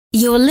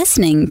You're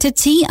listening to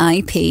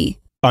TIP.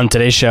 On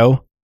today's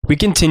show, we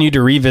continue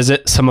to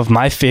revisit some of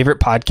my favorite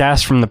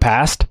podcasts from the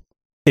past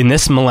in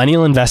this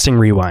Millennial Investing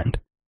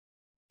Rewind.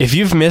 If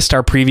you've missed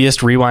our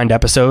previous Rewind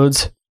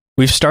episodes,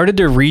 we've started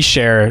to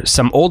reshare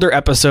some older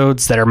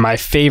episodes that are my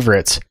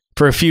favorites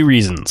for a few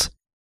reasons.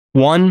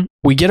 One,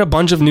 we get a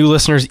bunch of new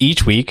listeners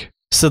each week,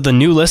 so the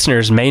new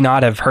listeners may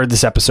not have heard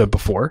this episode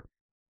before.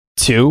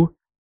 Two,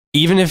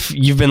 even if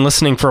you've been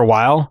listening for a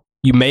while,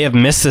 you may have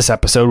missed this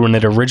episode when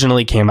it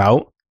originally came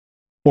out.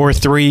 Or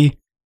three,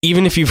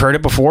 even if you've heard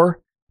it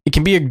before, it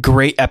can be a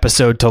great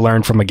episode to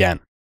learn from again.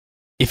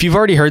 If you've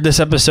already heard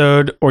this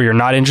episode or you're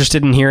not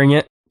interested in hearing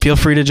it, feel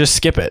free to just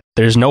skip it.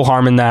 There's no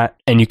harm in that,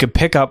 and you could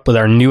pick up with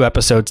our new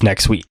episodes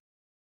next week.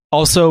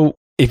 Also,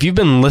 if you've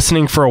been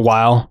listening for a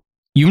while,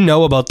 you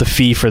know about the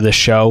fee for this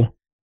show.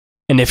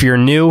 And if you're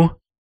new,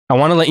 I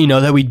want to let you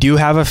know that we do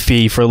have a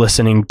fee for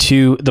listening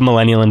to the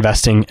Millennial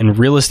Investing and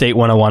Real Estate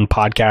 101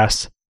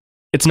 podcasts.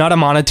 It's not a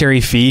monetary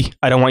fee.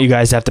 I don't want you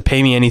guys to have to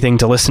pay me anything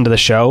to listen to the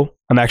show.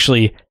 I'm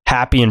actually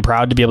happy and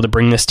proud to be able to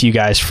bring this to you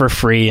guys for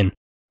free and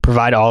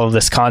provide all of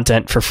this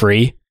content for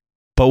free.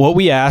 But what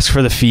we ask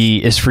for the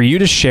fee is for you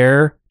to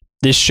share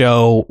this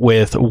show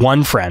with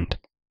one friend.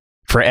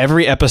 For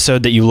every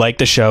episode that you like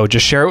the show,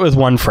 just share it with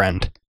one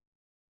friend.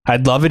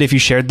 I'd love it if you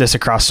shared this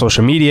across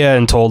social media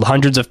and told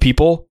hundreds of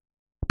people,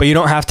 but you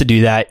don't have to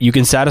do that. You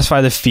can satisfy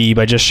the fee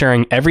by just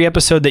sharing every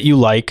episode that you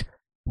like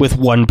with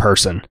one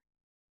person.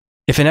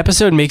 If an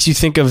episode makes you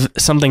think of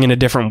something in a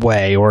different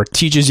way or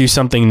teaches you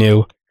something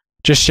new,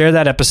 just share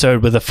that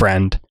episode with a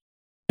friend.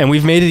 And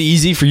we've made it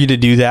easy for you to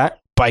do that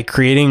by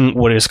creating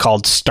what is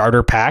called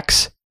starter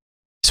packs.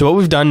 So what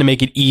we've done to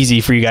make it easy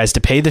for you guys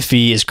to pay the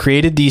fee is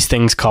created these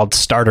things called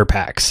starter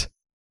packs.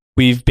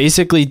 We've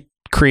basically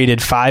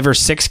created 5 or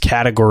 6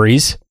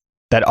 categories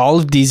that all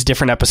of these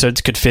different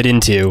episodes could fit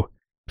into,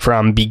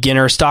 from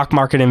beginner stock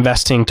market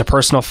investing to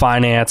personal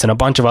finance and a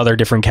bunch of other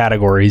different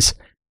categories.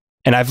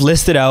 And I've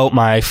listed out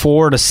my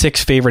 4 to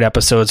 6 favorite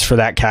episodes for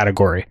that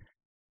category.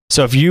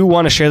 So if you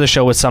want to share the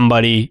show with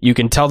somebody, you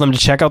can tell them to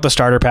check out the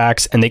starter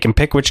packs and they can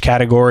pick which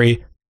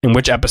category and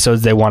which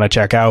episodes they want to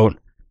check out.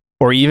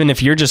 Or even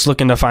if you're just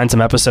looking to find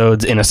some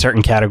episodes in a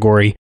certain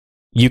category,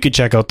 you could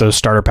check out those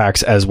starter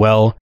packs as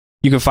well.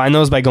 You can find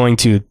those by going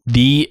to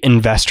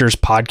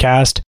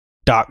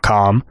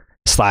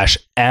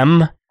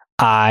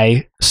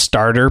theinvestorspodcast.com/MI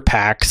starter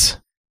packs.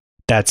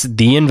 That's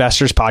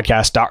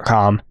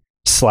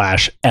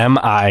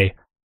theinvestorspodcast.com/MI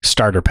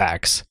starter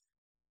packs.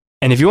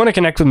 And if you want to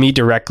connect with me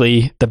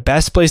directly, the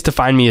best place to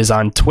find me is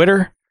on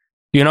Twitter.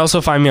 You can also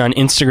find me on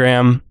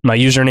Instagram. My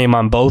username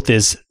on both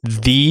is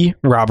the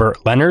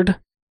Robert Leonard.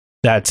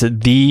 That's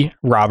the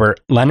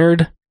Robert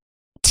Leonard.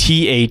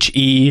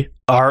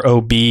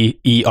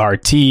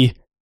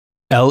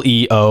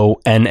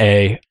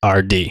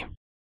 TheRobertLeonard.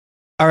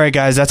 All right,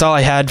 guys, that's all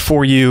I had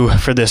for you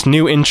for this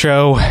new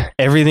intro.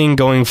 Everything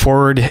going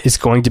forward is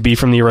going to be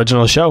from the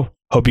original show.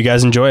 Hope you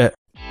guys enjoy it.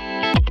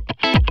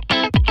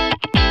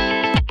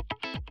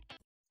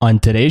 On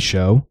today's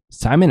show,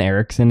 Simon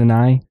Erickson and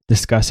I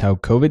discuss how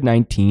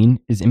COVID-19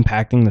 is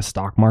impacting the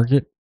stock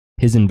market,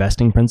 his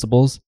investing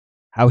principles,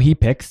 how he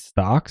picks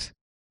stocks,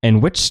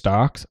 and which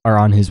stocks are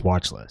on his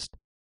watch list.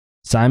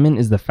 Simon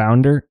is the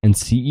founder and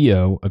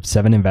CEO of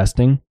 7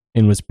 Investing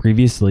and was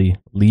previously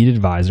lead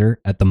advisor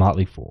at The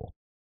Motley Fool.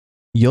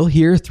 You'll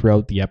hear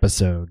throughout the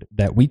episode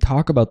that we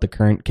talk about the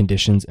current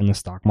conditions in the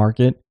stock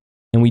market,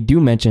 and we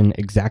do mention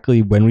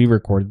exactly when we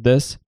recorded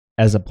this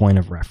as a point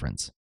of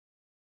reference.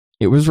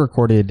 It was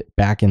recorded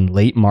back in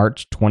late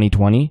March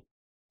 2020,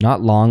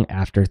 not long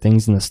after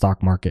things in the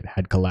stock market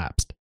had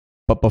collapsed,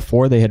 but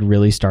before they had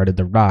really started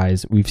the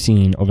rise we've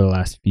seen over the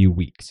last few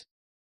weeks.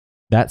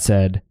 That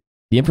said,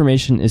 the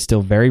information is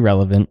still very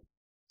relevant.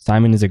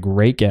 Simon is a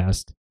great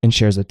guest and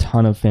shares a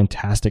ton of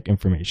fantastic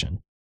information.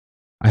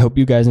 I hope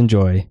you guys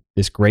enjoy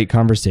this great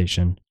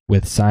conversation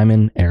with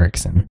Simon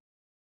Erickson.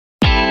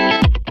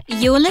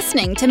 You're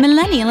listening to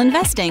Millennial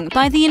Investing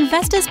by the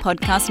Investors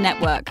Podcast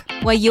Network,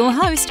 where your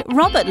host,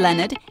 Robert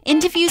Leonard,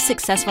 interviews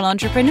successful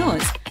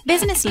entrepreneurs,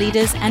 business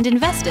leaders, and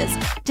investors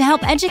to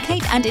help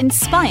educate and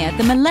inspire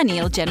the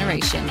millennial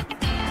generation.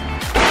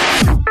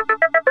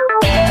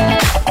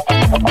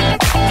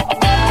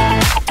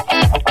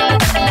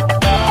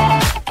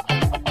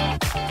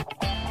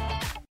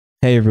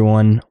 Hey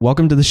everyone,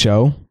 welcome to the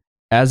show.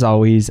 As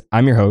always,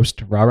 I'm your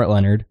host, Robert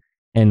Leonard.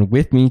 And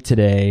with me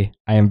today,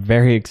 I am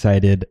very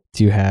excited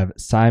to have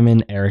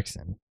Simon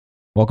Erickson.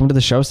 Welcome to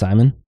the show,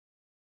 Simon.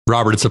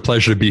 Robert, it's a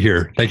pleasure to be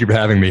here. Thank you for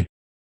having me.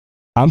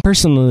 I'm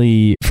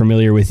personally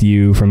familiar with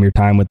you from your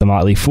time with The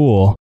Motley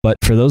Fool, but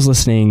for those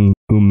listening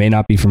who may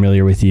not be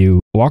familiar with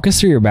you, walk us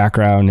through your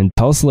background and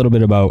tell us a little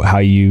bit about how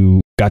you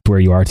got to where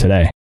you are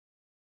today.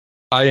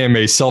 I am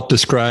a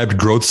self-described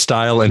growth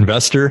style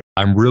investor.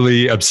 I'm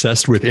really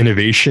obsessed with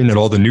innovation and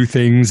all the new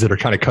things that are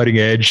kind of cutting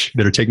edge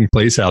that are taking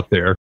place out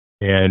there.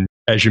 And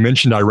as you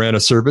mentioned, I ran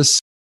a service,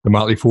 The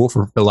Motley Fool,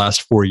 for the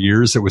last 4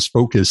 years that was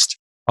focused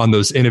on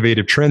those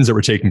innovative trends that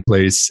were taking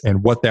place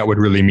and what that would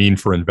really mean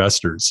for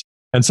investors.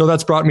 And so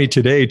that's brought me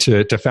today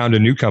to found a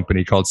new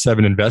company called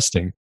 7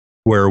 Investing,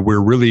 where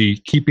we're really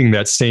keeping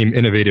that same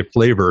innovative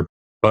flavor,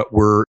 but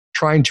we're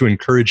trying to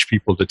encourage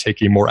people to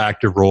take a more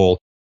active role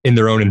in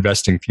their own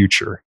investing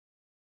future.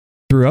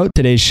 Throughout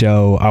today's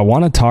show, I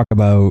want to talk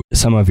about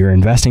some of your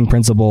investing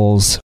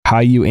principles, how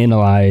you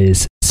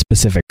analyze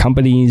specific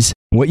companies,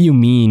 what you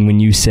mean when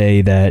you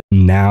say that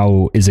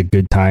now is a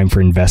good time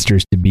for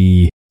investors to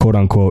be, quote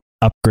unquote,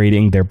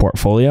 upgrading their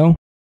portfolio.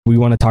 We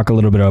want to talk a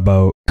little bit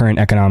about current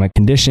economic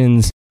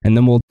conditions, and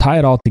then we'll tie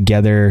it all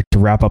together to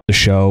wrap up the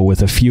show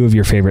with a few of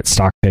your favorite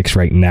stock picks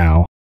right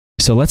now.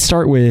 So let's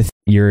start with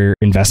your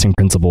investing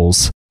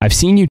principles. I've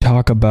seen you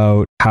talk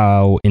about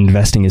how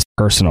investing is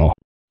personal.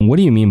 What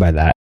do you mean by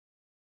that?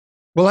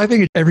 Well, I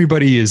think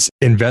everybody is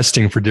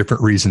investing for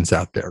different reasons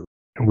out there.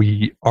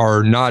 We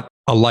are not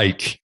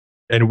alike,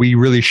 and we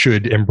really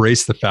should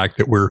embrace the fact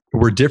that we're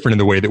different in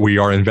the way that we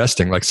are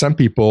investing. Like some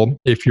people,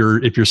 if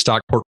your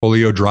stock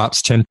portfolio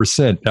drops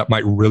 10%, that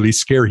might really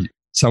scare you.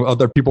 Some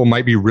other people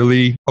might be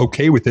really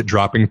okay with it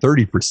dropping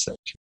 30%.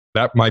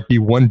 That might be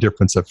one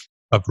difference of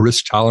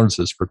risk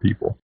tolerances for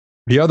people.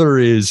 The other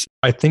is,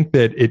 I think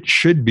that it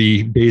should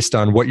be based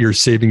on what you're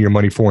saving your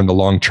money for in the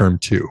long term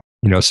too.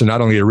 So not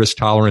only a risk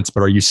tolerance,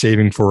 but are you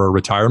saving for a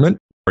retirement?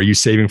 Are you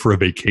saving for a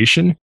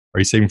vacation? Are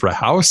you saving for a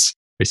house?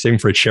 Are you saving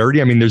for a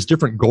charity? I mean, there's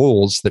different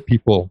goals that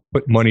people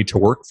put money to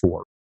work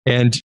for.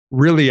 And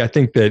really, I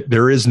think that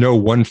there is no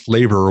one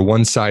flavor or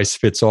one size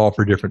fits all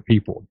for different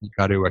people. You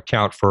got to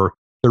account for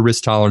the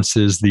risk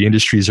tolerances, the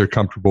industries they're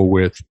comfortable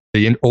with,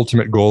 the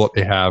ultimate goal that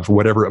they have,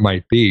 whatever it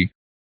might be.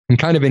 And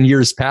kind of in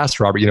years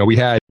past, Robert, we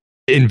had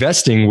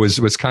investing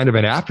was kind of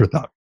an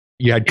afterthought.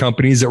 You had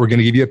companies that were going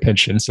to give you a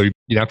pension, so you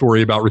didn't have to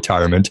worry about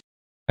retirement.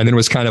 And then it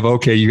was kind of,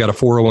 okay, you got a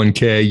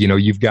 401k,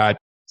 you've got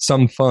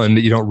some fund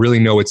that you don't really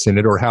know what's in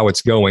it or how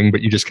it's going,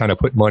 but you just kind of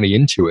put money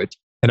into it.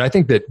 And I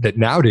think that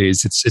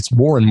nowadays it's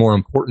more and more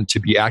important to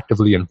be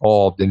actively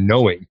involved in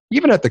knowing,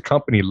 even at the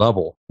company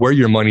level, where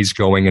your money's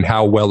going and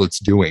how well it's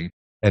doing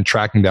and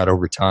tracking that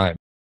over time.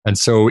 And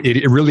so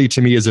it really,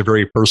 to me, is a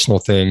very personal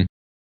thing.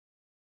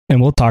 And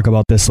we'll talk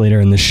about this later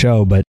in the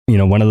show, but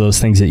one of those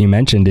things that you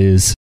mentioned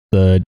is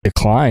the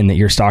decline that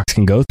your stocks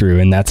can go through.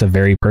 And that's a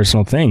very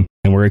personal thing.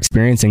 And we're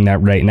experiencing that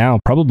right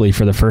now, probably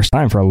for the first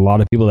time for a lot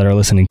of people that are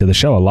listening to the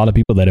show. A lot of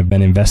people that have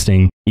been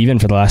investing even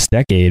for the last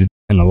decade,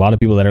 and a lot of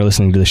people that are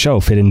listening to the show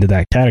fit into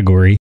that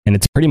category. And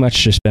it's pretty much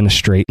just been a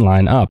straight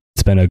line up.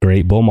 It's been a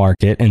great bull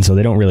market. And so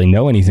they don't really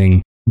know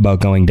anything about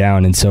going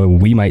down. And so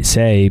we might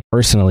say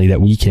personally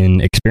that we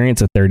can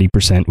experience a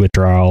 30%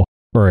 withdrawal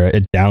or a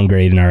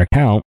downgrade in our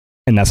account,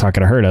 and that's not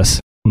going to hurt us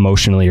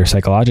emotionally or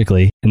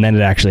psychologically. And then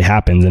it actually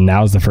happens. And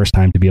now is the first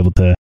time to be able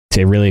to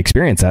really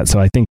experience that. So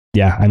I think,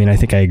 I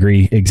think I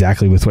agree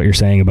exactly with what you're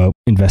saying about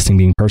investing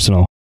being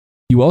personal.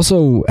 You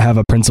also have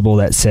a principle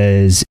that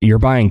says you're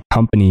buying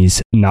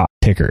companies, not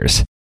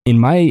tickers. In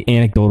my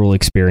anecdotal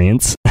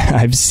experience,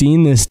 I've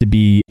seen this to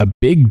be a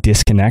big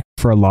disconnect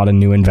for a lot of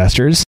new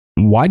investors.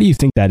 Why do you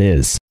think that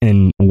is?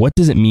 And what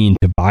does it mean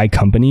to buy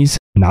companies,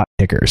 not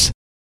tickers?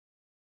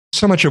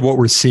 So much of what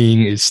we're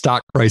seeing is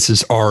stock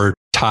prices are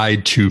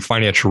tied to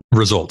financial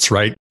results,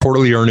 right?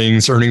 Quarterly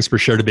earnings per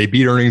share. Did they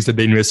beat earnings? Did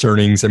they miss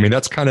earnings? I mean,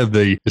 that's kind of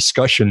the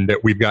discussion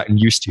that we've gotten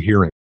used to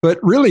hearing. But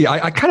really,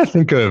 I kind of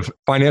think of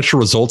financial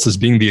results as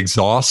being the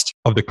exhaust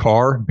of the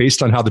car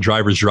based on how the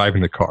driver's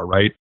driving the car,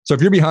 right? So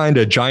if you're behind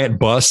a giant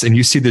bus and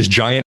you see this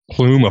giant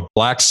plume of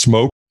black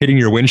smoke hitting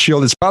your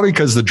windshield, it's probably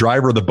because the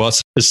driver of the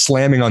bus is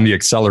slamming on the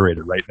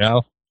accelerator right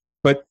now.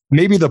 But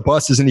maybe the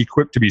bus isn't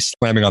equipped to be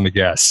slamming on the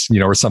gas,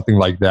 or something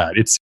like that.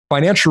 It's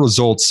financial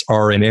results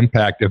are an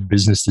impact of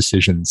business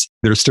decisions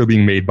that are still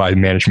being made by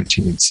management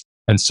teams.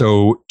 And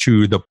so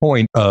to the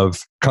point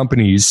of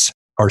companies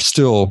are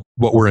still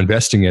what we're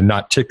investing in,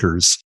 not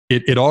tickers.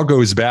 It all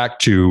goes back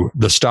to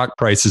the stock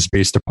prices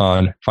based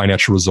upon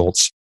financial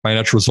results.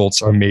 Financial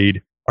results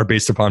are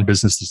based upon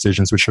business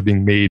decisions, which are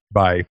being made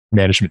by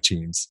management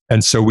teams.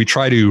 And so we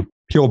try to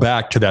peel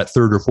back to that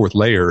third or fourth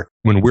layer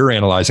when we're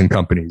analyzing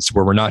companies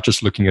where we're not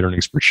just looking at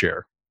earnings per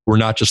share. We're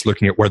not just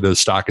looking at whether the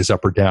stock is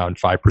up or down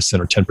 5%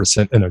 or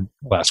 10% in the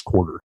last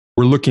quarter.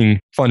 We're looking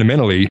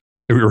fundamentally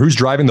at who's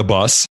driving the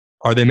bus.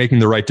 Are they making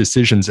the right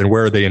decisions and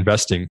where are they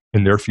investing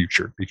in their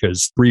future?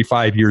 Because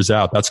 3-5 years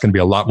out, that's going to be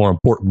a lot more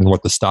important than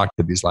what the stock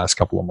did these last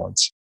couple of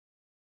months.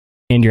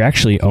 And you're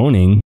actually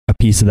owning a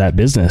piece of that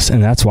business.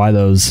 And that's why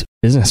those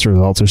business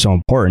results are so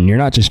important. You're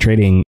not just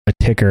trading a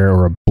ticker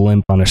or a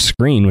blimp on a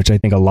screen, which I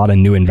think a lot of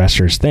new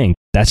investors think.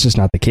 That's just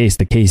not the case.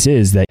 The case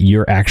is that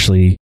you're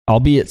actually,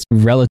 albeit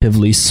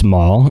relatively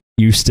small,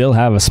 you still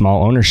have a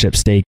small ownership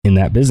stake in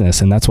that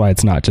business. And that's why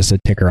it's not just a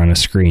ticker on a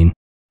screen.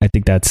 I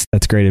think that's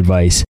great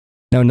advice.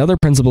 Now, another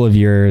principle of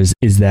yours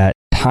is that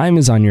time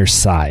is on your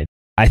side.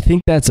 I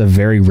think that's a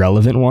very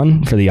relevant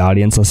one for the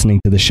audience listening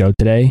to the show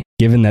today,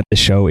 given that the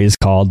show is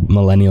called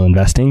Millennial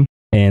Investing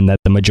and that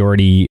the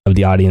majority of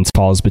the audience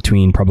falls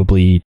between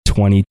probably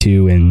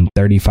 22 and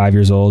 35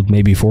 years old,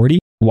 maybe 40.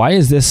 Why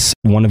is this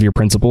one of your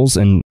principles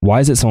and why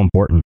is it so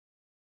important?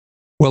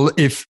 Well,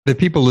 if the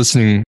people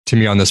listening to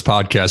me on this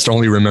podcast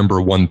only remember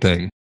one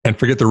thing, and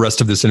forget the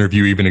rest of this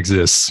interview even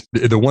exists.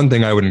 The one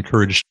thing I would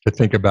encourage to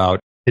think about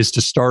is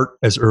to start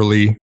as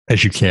early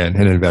as you can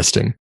in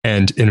investing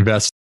and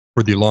invest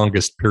for the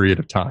longest period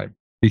of time,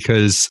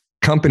 because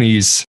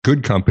companies,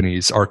 good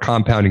companies, are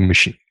compounding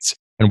machines.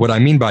 And what I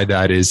mean by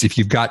that is if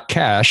you've got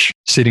cash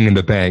sitting in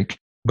the bank,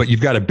 but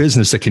you've got a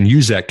business that can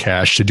use that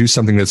cash to do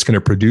something that's going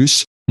to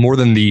produce more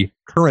than the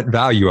current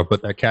value of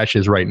what that cash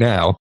is right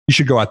now, you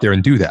should go out there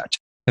and do that.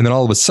 And then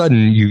all of a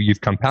sudden,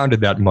 you've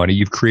compounded that money,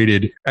 you've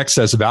created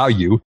excess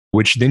value,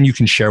 which then you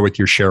can share with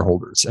your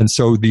shareholders. And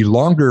so the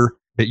longer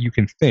that you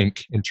can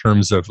think in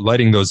terms of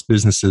letting those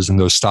businesses and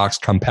those stocks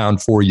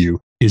compound for you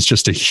is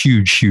just a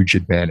huge, huge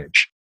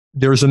advantage.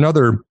 There's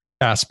another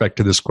aspect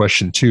to this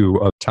question too,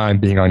 of time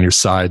being on your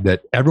side,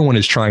 that everyone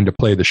is trying to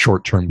play the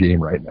short-term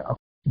game right now.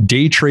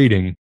 Day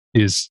trading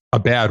is a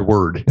bad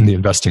word in the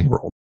investing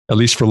world, at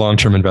least for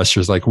long-term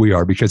investors like we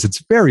are, because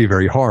it's very,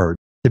 very hard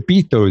to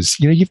beat those.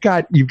 You've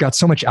got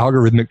so much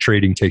algorithmic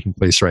trading taking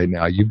place right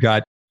now. You've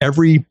got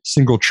every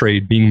single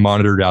trade being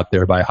monitored out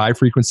there by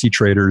high-frequency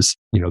traders.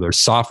 There's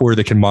software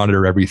that can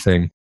monitor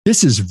everything.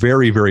 This is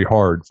very, very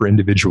hard for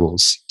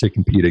individuals to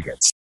compete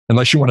against,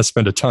 unless you want to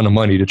spend a ton of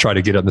money to try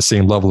to get on the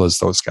same level as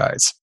those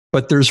guys.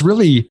 But there's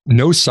really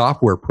no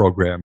software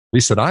program, at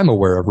least that I'm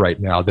aware of right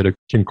now, that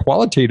can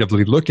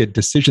qualitatively look at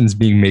decisions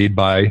being made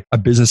by a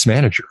business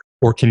manager,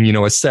 or can,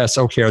 assess,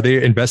 okay, are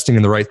they investing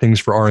in the right things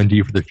for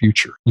R&D for the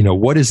future?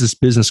 What is this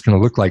business going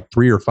to look like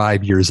 3 or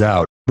 5 years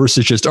out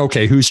versus just,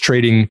 okay, who's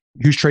trading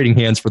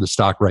hands for the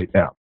stock right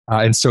now?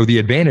 And so the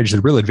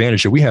real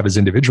advantage that we have as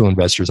individual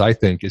investors, I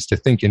think, is to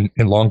think in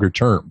longer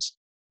terms,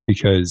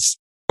 because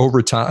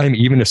over time,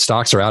 even if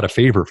stocks are out of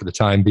favor for the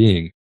time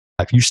being,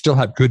 if you still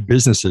have good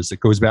businesses,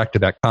 that goes back to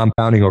that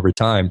compounding over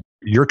time,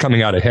 you're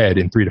coming out ahead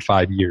in 3 to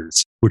 5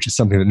 years, which is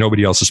something that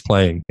nobody else is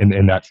playing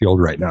in that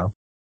field right now.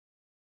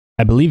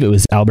 I believe it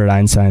was Albert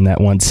Einstein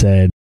that once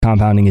said,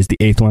 compounding is the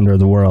 8th wonder of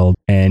the world.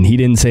 And he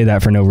didn't say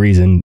that for no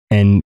reason.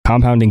 And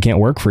compounding can't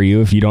work for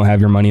you if you don't have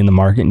your money in the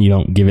market and you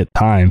don't give it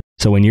time.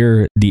 So when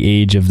you're the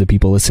age of the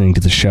people listening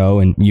to the show,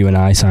 and you and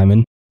I,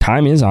 Simon,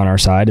 time is on our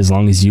side as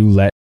long as you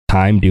let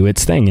time do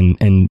its thing.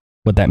 And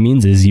what that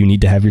means is you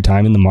need to have your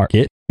time in the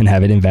market and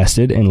have it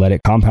invested and let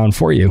it compound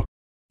for you.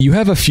 You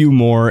have a few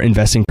more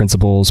investing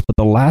principles, but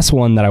the last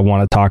one that I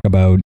want to talk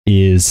about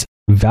is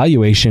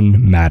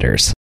valuation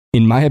matters.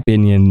 In my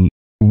opinion,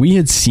 we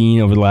had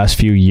seen over the last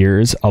few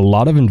years a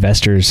lot of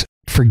investors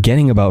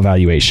forgetting about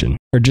valuation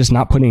or just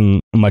not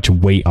putting much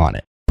weight on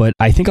it. But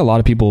I think a lot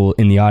of people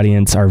in the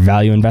audience are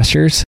value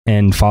investors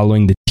and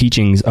following the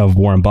teachings of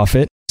Warren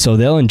Buffett. So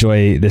they'll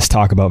enjoy this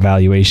talk about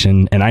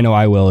valuation. And I know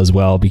I will as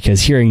well,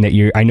 because hearing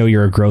that I know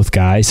you're a growth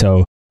guy.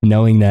 So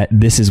knowing that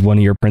this is one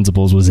of your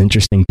principles was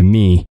interesting to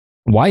me.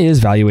 Why is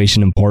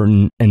valuation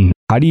important? And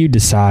how do you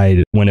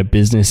decide when a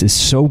business is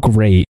so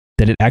great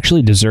that it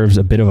actually deserves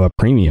a bit of a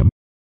premium?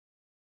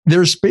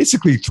 There's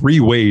basically 3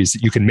 ways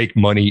that you can make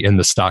money in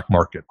the stock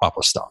market off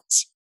of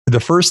stocks. The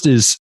first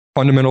is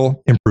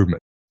fundamental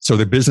improvement. So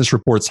the business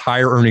reports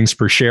higher earnings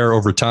per share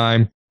over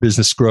time,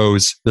 business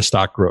grows, the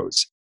stock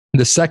grows.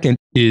 The second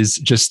is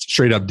just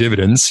straight up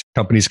dividends.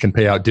 Companies can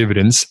pay out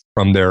dividends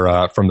from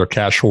their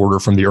cash hoard or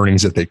from the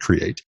earnings that they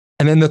create.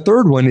 And then the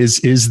third one is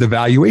the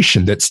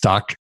valuation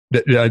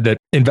that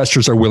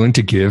investors are willing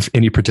to give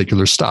any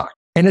particular stock.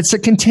 And it's a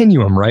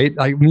continuum, right?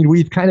 I mean,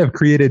 we've kind of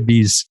created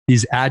these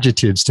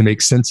adjectives to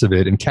make sense of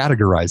it and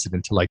categorize it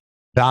into like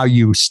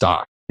value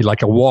stock,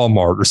 like a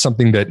Walmart or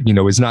something that,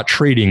 is not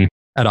trading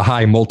at a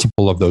high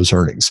multiple of those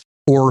earnings,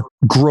 or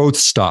growth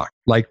stock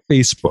like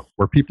Facebook,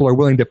 where people are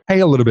willing to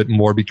pay a little bit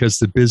more because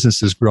the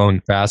business is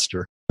growing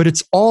faster. But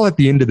it's all, at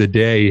the end of the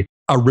day,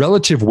 a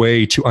relative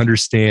way to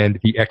understand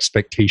the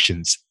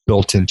expectations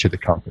built into the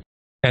company.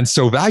 And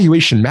so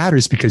valuation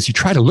matters because you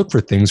try to look for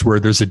things where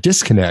there's a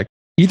disconnect,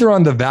 either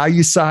on the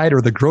value side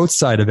or the growth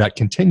side of that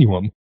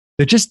continuum,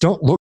 that just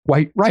don't look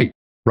quite right?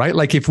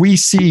 Like if we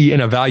see an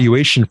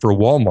evaluation for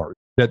Walmart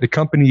that the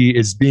company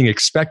is being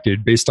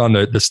expected based on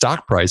the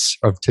stock price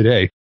of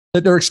today,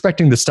 that they're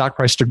expecting the stock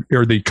price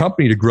or the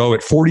company to grow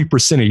at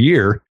 40% a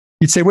year,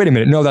 you'd say, wait a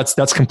minute, no,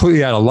 that's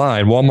completely out of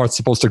line. Walmart's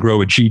supposed to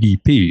grow at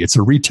GDP. It's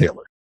a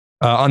retailer.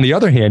 On the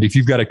other hand, if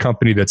you've got a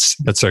company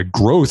that's a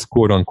growth,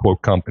 quote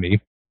unquote,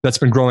 company that's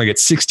been growing at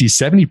 60,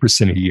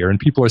 70% a year, and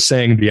people are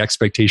saying the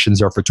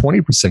expectations are for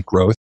 20%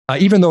 growth,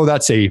 even though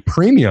that's a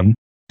premium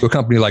to a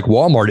company like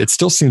Walmart, it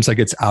still seems like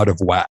it's out of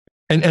whack.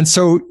 And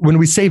so when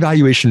we say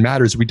valuation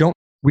matters, we don't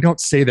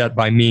say that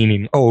by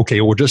meaning, well,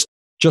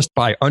 just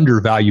buy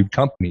undervalued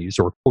companies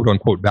or quote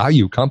unquote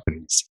value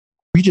companies.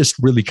 We just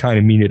really kind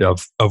of mean it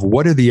of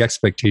what are the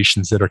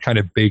expectations that are kind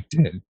of baked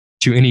in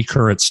to any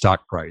current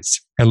stock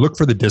price, and look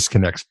for the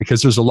disconnects,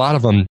 because there's a lot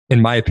of them,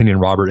 in my opinion,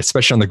 Robert,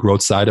 especially on the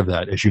growth side of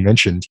that, as you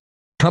mentioned,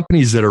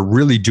 companies that are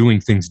really doing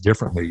things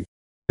differently,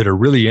 that are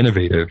really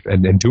innovative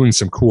and doing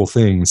some cool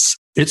things.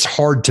 It's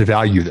hard to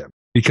value them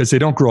because they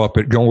don't go up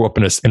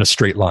in a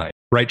straight line,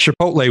 right?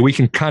 Chipotle, we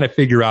can kind of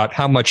figure out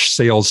how much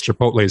sales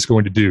Chipotle is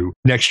going to do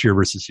next year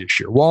versus this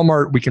year.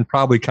 Walmart, we can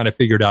probably kind of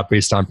figure it out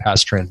based on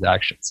past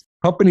transactions.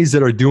 Companies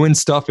that are doing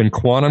stuff in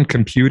quantum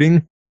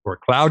computing, or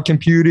cloud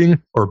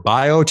computing or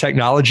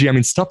biotechnology. I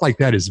mean, stuff like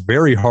that is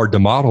very hard to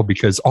model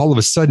because all of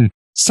a sudden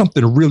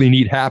something really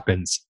neat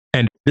happens.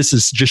 And this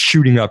is just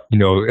shooting up,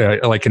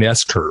 like an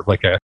S curve,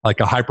 like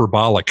a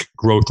hyperbolic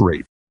growth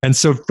rate. And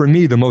so for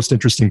me, the most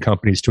interesting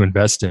companies to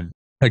invest in,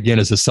 again,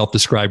 as a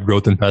self-described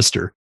growth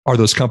investor, are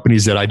those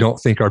companies that I don't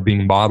think are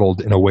being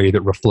modeled in a way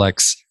that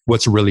reflects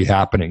what's really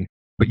happening.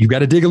 But you've got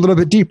to dig a little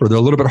bit deeper. They're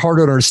a little bit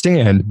harder to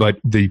understand, but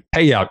the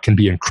payout can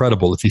be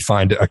incredible if you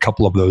find a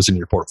couple of those in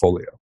your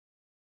portfolio.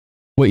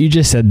 What you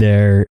just said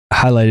there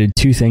highlighted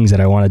two things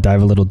that I want to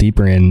dive a little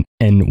deeper in.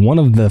 And one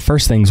of the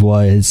first things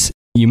was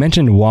you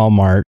mentioned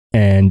Walmart,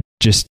 and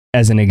just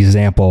as an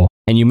example,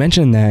 and you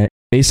mentioned that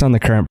based on the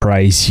current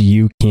price,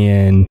 you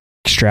can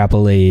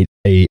extrapolate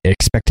a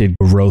expected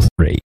growth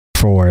rate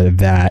for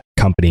that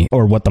company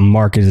or what the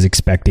market is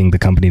expecting the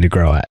company to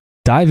grow at.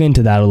 Dive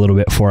into that a little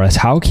bit for us.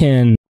 How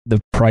can the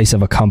price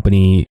of a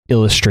company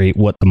illustrate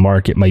what the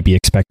market might be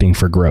expecting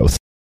for growth?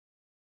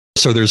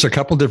 So there's a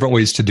couple different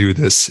ways to do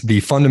this. The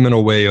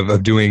fundamental way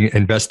of doing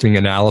investing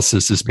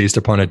analysis is based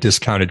upon a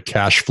discounted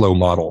cash flow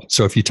model.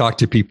 So if you talk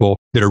to people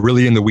that are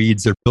really in the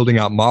weeds, they're building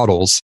out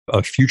models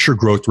of future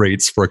growth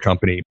rates for a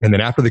company. And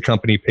then after the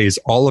company pays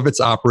all of its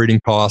operating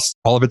costs,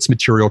 all of its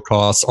material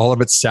costs, all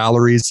of its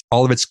salaries,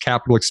 all of its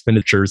capital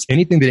expenditures,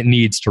 anything that it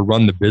needs to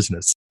run the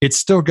business, it's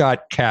still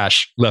got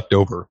cash left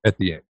over at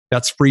the end.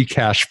 That's free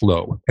cash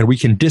flow. And we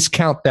can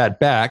discount that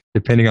back,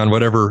 depending on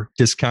whatever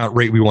discount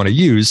rate we want to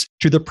use,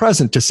 to the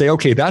present to say,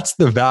 okay, that's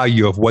the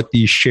value of what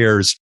these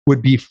shares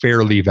would be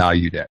fairly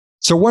valued at.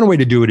 So one way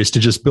to do it is to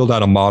just build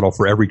out a model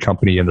for every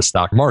company in the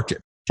stock market.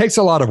 Takes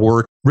a lot of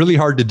work, really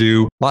hard to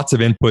do, lots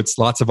of inputs,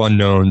 lots of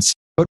unknowns.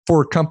 But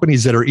for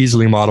companies that are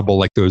easily modelable,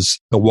 like the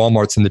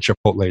Walmarts and the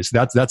Chipotles,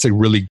 that's a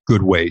really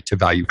good way to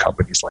value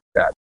companies like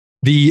that.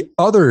 The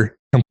other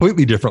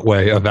completely different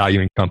way of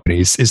valuing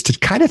companies is to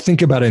kind of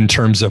think about it in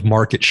terms of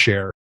market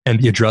share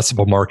and the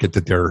addressable market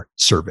that they're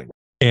serving.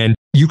 And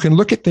you can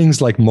look at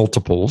things like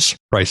multiples,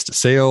 price to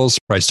sales,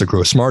 price to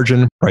gross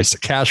margin, price to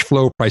cash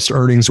flow, price to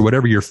earnings,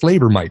 whatever your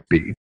flavor might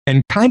be,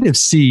 and kind of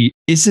see,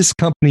 is this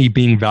company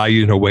being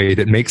valued in a way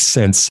that makes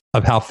sense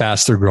of how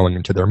fast they're growing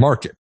into their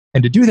market?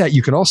 And to do that,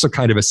 you can also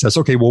kind of assess,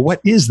 okay, well, what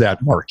is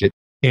that market?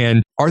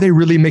 And are they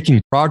really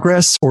making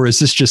progress? Or is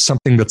this just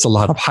something that's a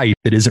lot of hype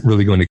that isn't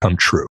really going to come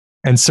true?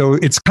 And so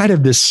it's kind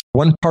of this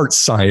one part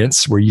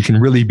science where you can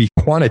really be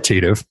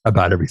quantitative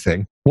about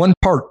everything, one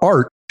part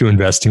art to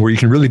investing where you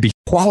can really be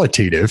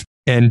qualitative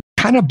and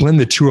kind of blend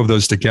the two of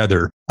those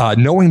together,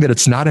 knowing that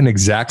it's not an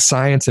exact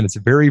science and it's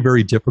very,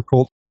 very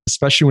difficult,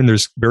 especially when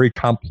there's very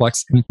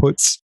complex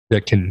inputs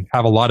that can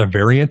have a lot of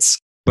variance,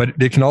 but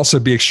they can also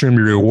be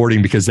extremely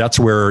rewarding because that's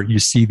where you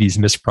see these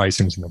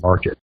mispricings in the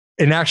market.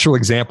 An actual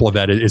example of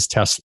that is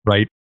Tesla,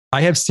 right?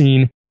 I have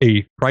seen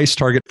a price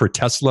target for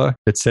Tesla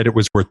that said it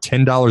was worth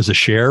 $10 a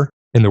share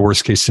in the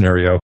worst case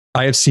scenario.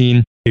 I have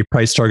seen a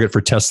price target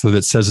for Tesla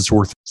that says it's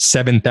worth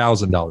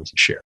 $7,000 a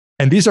share.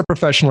 And these are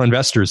professional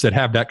investors that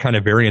have that kind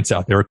of variance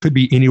out there. It could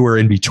be anywhere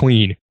in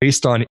between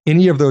based on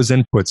any of those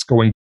inputs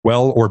going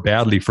well or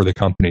badly for the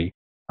company.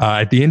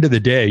 At the end of the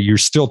day, you're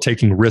still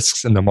taking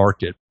risks in the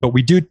market, but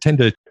we do tend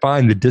to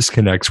find the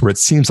disconnects where it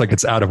seems like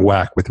it's out of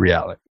whack with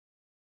reality.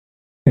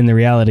 And the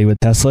reality with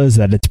Tesla is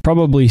that it's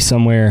probably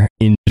somewhere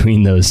in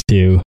between those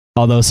two,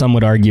 although some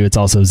would argue it's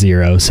also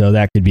zero. So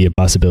that could be a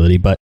possibility.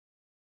 But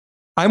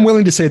I'm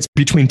willing to say it's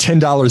between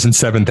 $10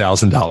 and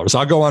 $7,000.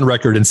 I'll go on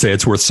record and say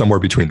it's worth somewhere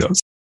between those.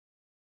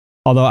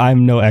 Although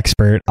I'm no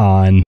expert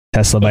on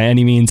Tesla by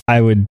any means, I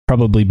would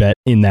probably bet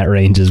in that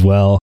range as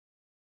well.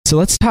 So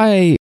let's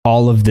tie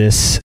all of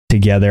this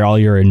together, all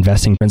your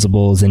investing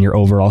principles and your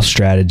overall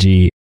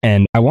strategy.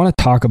 And I want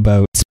to talk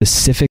about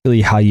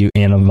specifically how you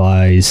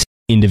analyze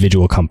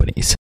individual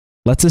companies.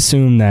 Let's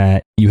assume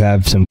that you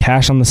have some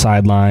cash on the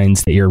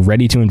sidelines that you're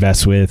ready to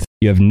invest with.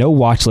 You have no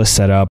watch list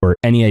set up or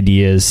any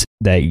ideas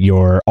that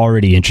you're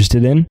already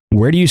interested in.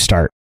 Where do you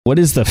start? What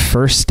is the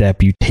first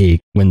step you take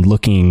when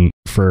looking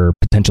for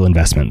potential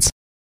investments?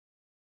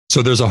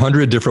 So there's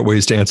 100 different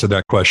ways to answer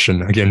that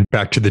question. Again,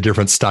 back to the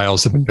different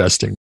styles of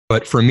investing.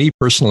 But for me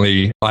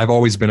personally, I've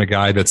always been a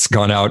guy that's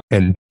gone out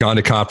and gone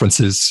to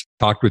conferences,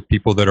 talked with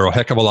people that are a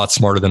heck of a lot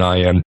smarter than I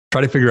am,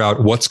 try to figure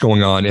out what's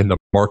going on in the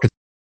market,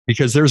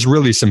 because there's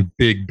really some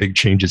big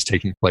changes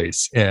taking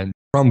place. And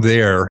from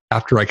there,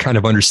 after I kind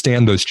of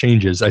understand those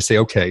changes, I say,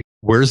 okay,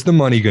 where's the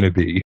money going to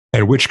be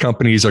and which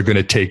companies are going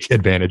to take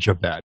advantage of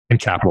that and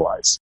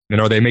capitalize? And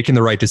are they making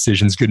the right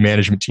decisions? Good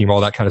management team, all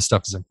that kind of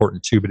stuff is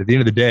important too. But at the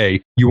end of the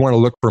day, you want to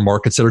look for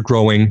markets that are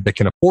growing, that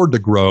can afford to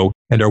grow,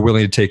 and are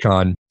willing to take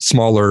on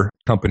smaller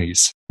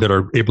companies that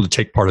are able to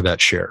take part of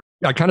that share.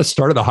 I kind of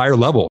start at a higher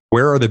level.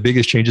 Where are the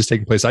biggest changes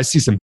taking place? I see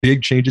some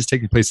big changes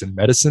taking place in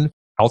medicine,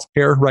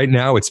 healthcare right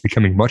now. It's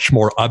becoming much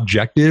more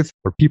objective,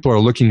 where people are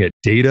looking at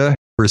data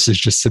versus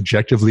just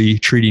subjectively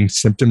treating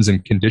symptoms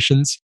and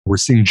conditions. We're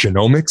seeing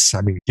genomics,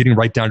 getting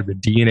right down to the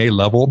DNA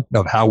level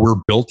of how we're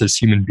built as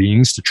human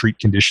beings to treat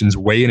conditions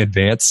way in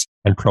advance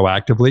and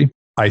proactively.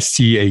 I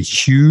see a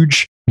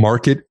huge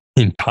market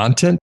in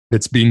content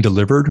that's being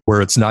delivered,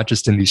 where it's not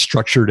just in these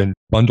structured and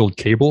bundled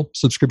cable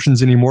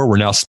subscriptions anymore. We're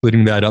now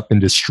splitting that up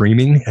into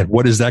streaming. And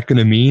what is that going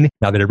to mean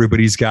now that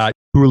everybody's got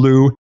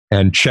Hulu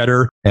and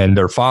Cheddar and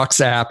their Fox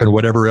app and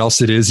whatever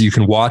else it is you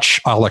can watch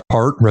a la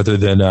carte rather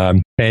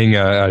than paying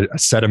a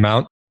set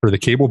amount for the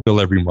cable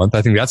bill every month?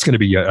 I think that's going to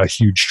be a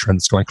huge trend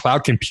that's going.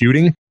 Cloud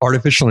computing,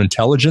 artificial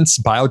intelligence,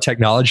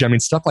 biotechnology. I mean,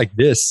 stuff like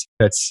this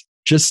that's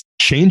just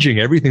changing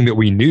everything that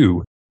we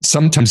knew.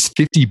 Sometimes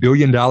 $50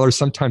 billion,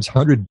 sometimes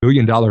 $100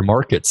 billion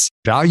markets.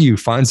 Value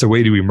finds a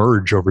way to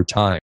emerge over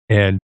time.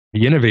 And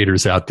the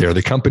innovators out there,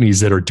 the companies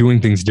that are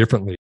doing things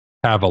differently,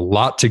 have a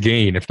lot to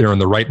gain if they're in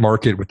the right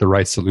market with the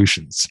right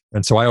solutions.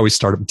 And so I always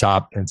start at the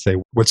top and say,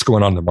 what's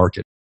going on in the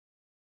market?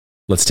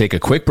 Let's take a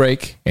quick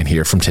break and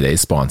hear from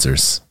today's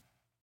sponsors.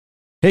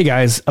 Hey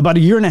guys, about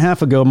a year and a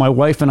half ago, my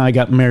wife and I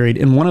got married,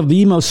 and one of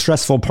the most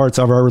stressful parts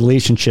of our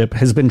relationship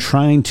has been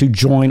trying to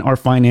join our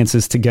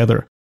finances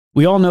together.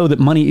 We all know that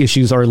money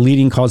issues are a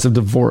leading cause of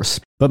divorce,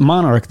 but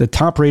Monarch, the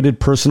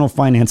top-rated personal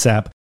finance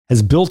app,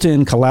 has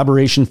built-in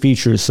collaboration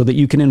features so that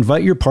you can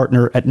invite your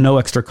partner at no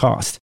extra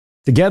cost.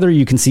 Together,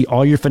 you can see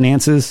all your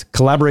finances,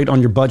 collaborate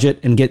on your budget,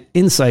 and get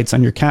insights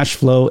on your cash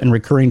flow and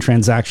recurring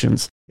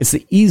transactions. It's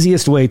the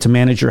easiest way to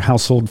manage your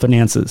household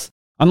finances.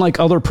 Unlike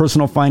other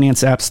personal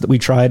finance apps that we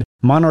tried,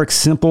 Monarch's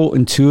simple,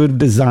 intuitive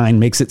design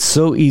makes it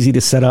so easy to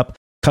set up,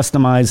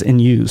 customize,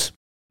 and use.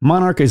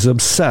 Monarch is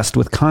obsessed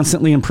with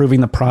constantly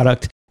improving the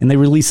product, and they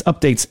release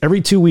updates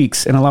every 2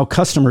 weeks and allow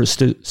customers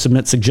to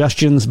submit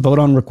suggestions, vote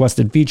on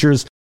requested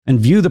features,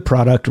 and view the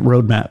product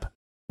roadmap.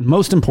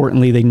 Most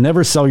importantly, they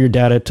never sell your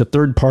data to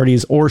third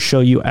parties or show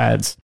you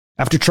ads.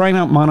 After trying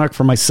out Monarch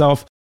for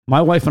myself,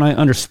 my wife and I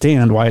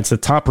understand why it's the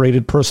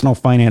top-rated personal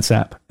finance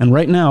app. And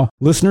right now,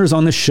 listeners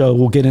on this show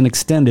will get an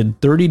extended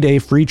 30-day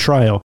free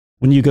trial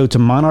when you go to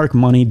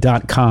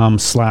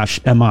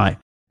monarchmoney.com/MI.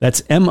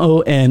 That's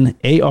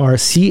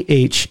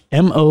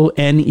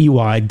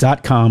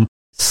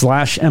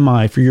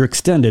monarchmoney.com/MI for your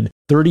extended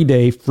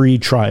 30-day free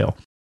trial.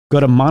 Go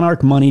to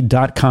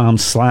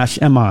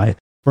monarchmoney.com/MI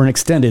for an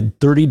extended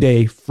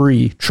 30-day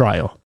free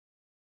trial.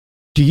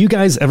 Do you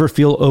guys ever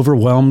feel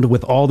overwhelmed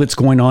with all that's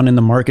going on in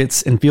the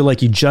markets and feel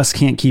like you just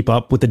can't keep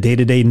up with the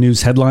day-to-day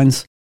news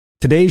headlines?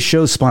 Today's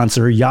show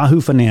sponsor,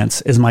 Yahoo Finance,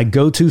 is my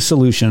go-to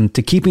solution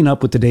to keeping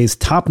up with today's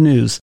top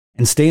news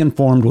and stay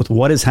informed with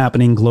what is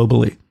happening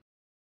globally.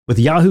 With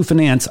Yahoo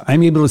Finance,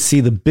 I'm able to see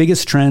the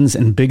biggest trends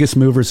and biggest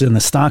movers in the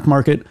stock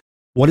market,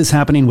 what is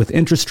happening with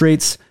interest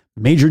rates,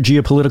 major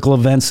geopolitical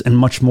events, and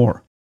much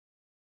more.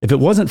 If it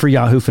wasn't for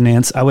Yahoo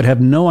Finance, I would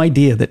have no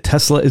idea that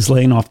Tesla is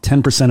laying off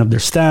 10% of their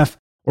staff,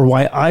 or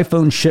why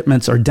iPhone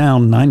shipments are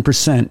down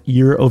 9%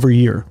 year over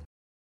year.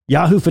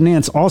 Yahoo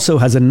Finance also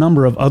has a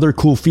number of other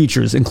cool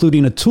features,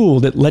 including a tool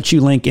that lets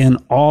you link in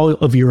all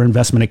of your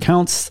investment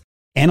accounts,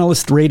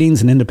 analyst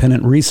ratings and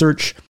independent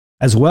research,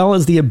 as well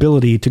as the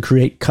ability to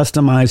create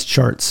customized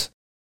charts.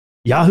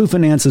 Yahoo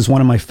Finance is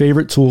one of my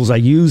favorite tools I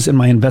use in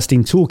my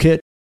investing toolkit,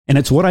 and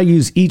it's what I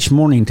use each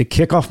morning to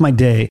kick off my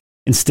day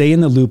and stay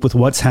in the loop with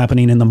what's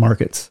happening in the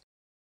markets.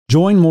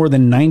 Join more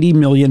than 90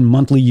 million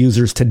monthly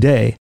users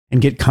today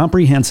and get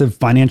comprehensive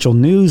financial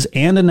news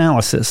and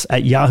analysis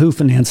at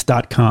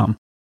yahoofinance.com.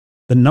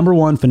 The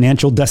 #1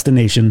 financial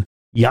destination,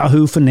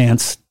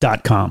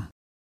 yahoofinance.com.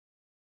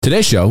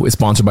 Today's show is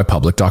sponsored by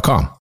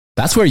public.com.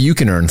 That's where you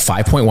can earn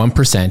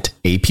 5.1%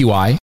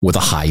 APY with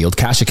a high yield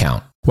cash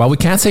account. While we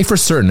can't say for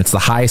certain it's the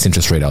highest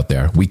interest rate out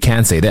there, we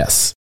can say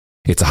this.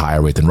 It's a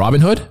higher rate than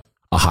Robinhood,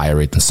 a higher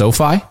rate than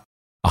SoFi,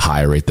 a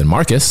higher rate than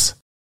Marcus,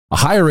 a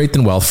higher rate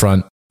than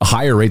Wealthfront, a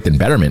higher rate than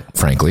Betterment,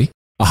 frankly,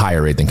 a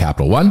higher rate than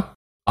Capital One,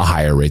 a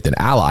higher rate than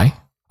Ally,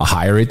 a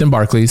higher rate than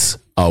Barclays,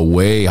 a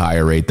way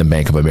higher rate than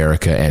Bank of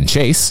America and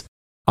Chase,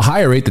 a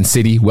higher rate than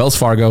Citi, Wells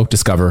Fargo,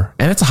 Discover,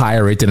 and it's a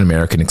higher rate than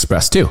American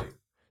Express too.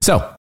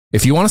 So,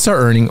 if you want to start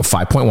earning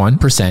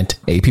 5.1%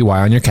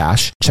 APY on your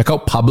cash, check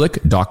out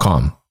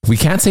public.com. We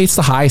can't say it's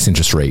the highest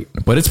interest rate,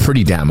 but it's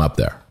pretty damn up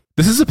there.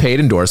 This is a paid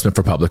endorsement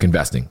for Public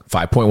Investing,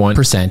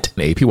 5.1%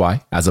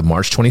 APY as of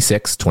March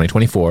 26,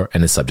 2024,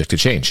 and is subject to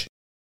change.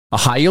 A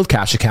high-yield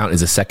cash account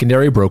is a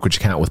secondary brokerage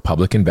account with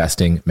Public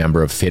Investing,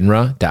 member of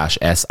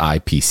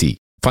FINRA-SIPC.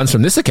 Funds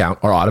from this account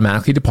are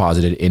automatically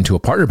deposited into a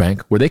partner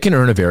bank where they can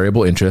earn a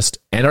variable interest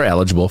and are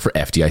eligible for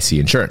FDIC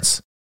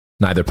insurance.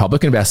 Neither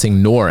Public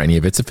Investing nor any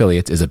of its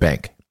affiliates is a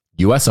bank.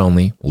 U.S.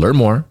 only. Learn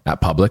more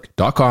at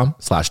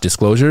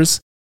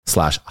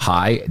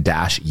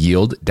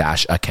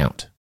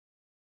public.com/disclosures/high-yield-account.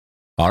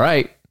 All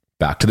right,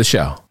 back to the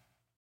show.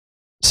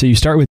 So you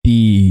start with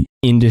the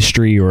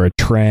industry or a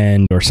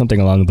trend or something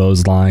along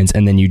those lines,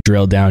 and then you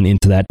drill down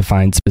into that to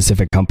find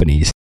specific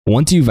companies.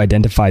 Once you've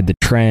identified the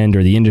trend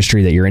or the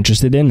industry that you're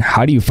interested in,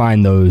 how do you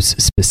find those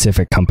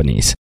specific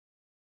companies?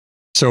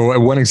 So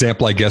one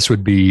example, I guess,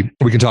 would be,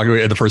 we can talk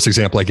about the first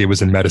example I gave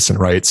was in medicine,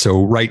 right?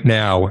 So right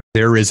now,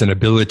 there is an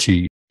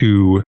ability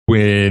to,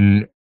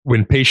 when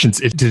patients,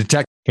 to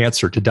detect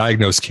cancer, to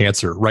diagnose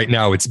cancer. Right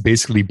now, it's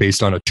basically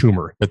based on a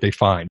tumor that they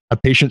find. A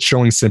patient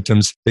showing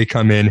symptoms, they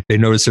come in, they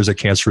notice there's a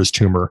cancerous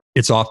tumor.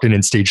 It's often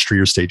in stage 3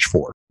 or stage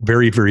 4.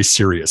 Very, very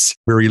serious,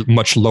 very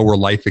much lower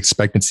life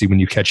expectancy when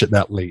you catch it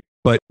that late.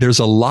 But there's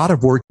a lot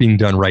of work being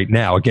done right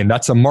now. Again,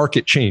 that's a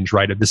market change,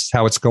 right? This is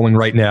how it's going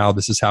right now.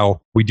 This is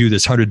how we do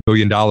this $100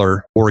 billion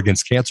war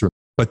against cancer.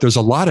 But there's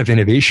a lot of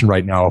innovation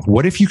right now of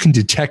what if you can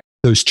detect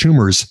those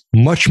tumors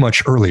much,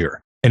 much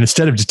earlier? And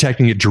instead of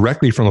detecting it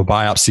directly from a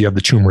biopsy of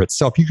the tumor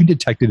itself, you can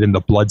detect it in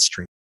the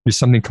bloodstream. There's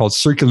something called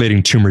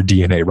circulating tumor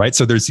DNA, right?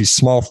 So there's these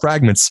small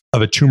fragments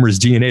of a tumor's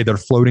DNA that are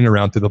floating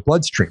around through the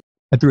bloodstream.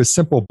 And through a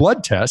simple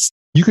blood test,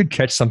 you could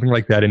catch something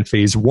like that in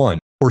phase 1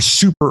 or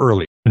super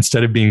early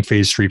instead of being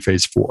phase 3,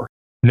 phase 4.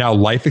 Now,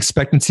 life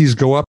expectancies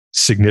go up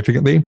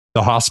significantly.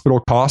 The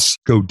hospital costs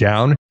go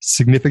down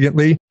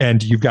significantly.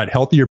 And you've got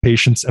healthier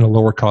patients and a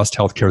lower cost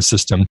healthcare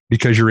system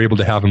because you're able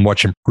to have a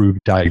much improved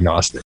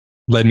diagnostic.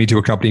 Led me to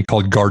a company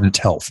called Guardant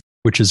Health,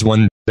 which is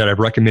one that I've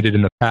recommended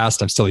in the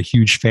past. I'm still a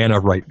huge fan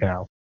of right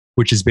now,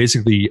 which is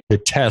basically the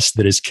test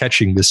that is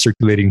catching the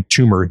circulating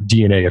tumor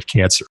DNA of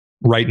cancer.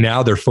 Right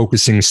now, they're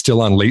focusing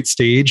still on late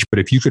stage, but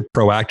if you could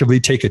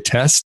proactively take a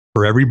test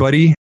for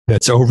everybody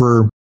that's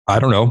over,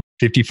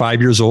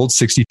 55 years old,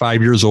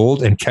 65 years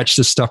old, and catch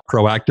this stuff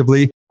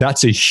proactively,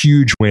 that's a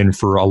huge win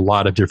for a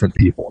lot of different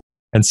people.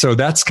 And so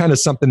that's kind of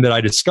something that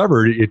I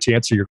discovered to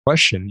answer your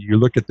question. You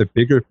look at the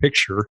bigger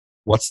picture.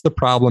 What's the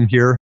problem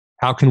here?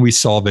 How can we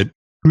solve it?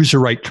 Who's the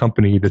right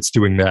company that's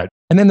doing that?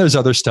 And then there's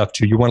other stuff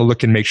too. You want to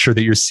look and make sure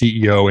that your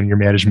CEO and your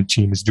management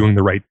team is doing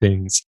the right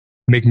things,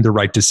 making the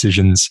right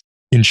decisions.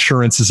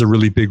 Insurance is a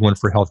really big one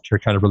for healthcare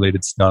kind of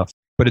related stuff.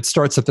 But it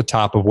starts at the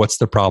top of what's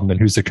the problem and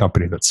who's the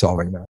company that's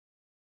solving that.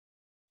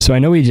 So I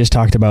know we just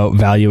talked about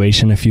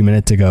valuation a few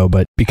minutes ago,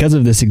 but because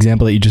of this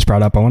example that you just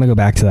brought up, I want to go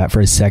back to that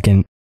for a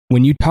second.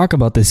 When you talk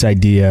about this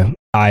idea,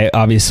 I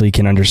obviously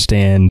can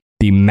understand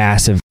the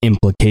massive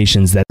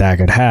implications that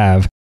could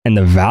have and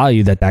the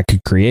value that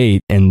could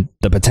create and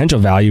the potential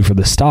value for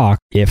the stock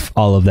if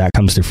all of that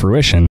comes to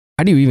fruition.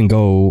 How do you even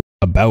go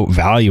about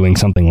valuing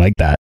something like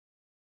that?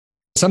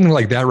 Something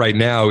like that right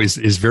now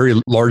is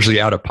very largely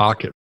out of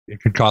pocket.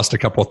 It could cost a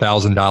couple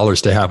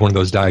 $1,000s to have one of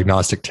those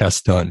diagnostic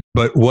tests done.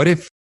 But what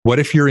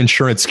if your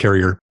insurance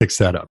carrier picks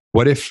that up?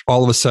 What if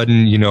all of a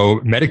sudden,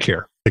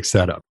 Medicare picks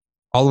that up?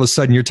 All of a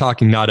sudden, you're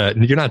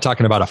not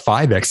talking about a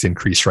 5x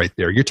increase right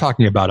there. You're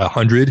talking about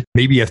 100,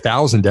 maybe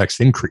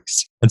 1,000x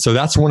increase. And so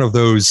that's one of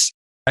those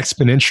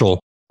exponential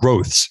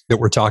growths that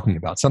we're talking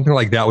about. Something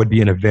like that would be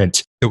an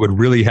event that would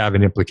really have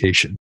an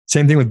implication.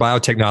 Same thing with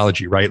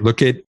biotechnology, right?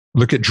 Look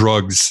at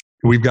drugs.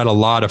 We've got a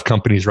lot of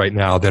companies right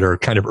now that are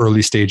kind of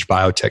early stage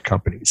biotech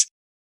companies.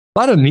 A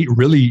lot of neat,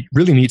 really,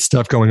 really neat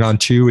stuff going on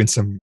too. And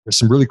there's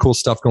some really cool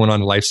stuff going on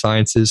in life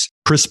sciences.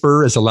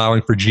 CRISPR is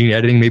allowing for gene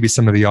editing. Maybe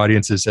some of the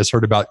audience has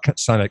heard about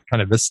kind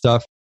of this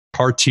stuff.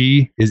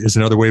 CAR-T is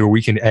another way where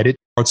we can edit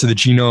parts of the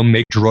genome,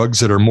 make drugs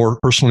that are more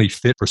personally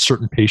fit for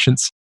certain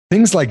patients.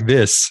 Things like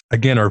this,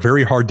 again, are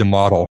very hard to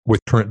model with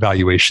current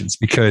valuations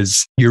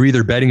because you're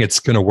either betting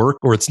it's going to work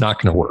or it's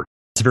not going to work.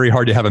 It's very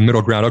hard to have a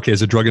middle ground. Okay,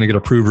 is a drug going to get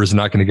approved or is it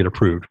not going to get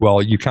approved? Well,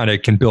 you kind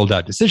of can build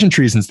out decision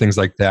trees and things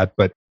like that.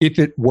 But if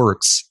it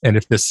works and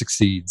if this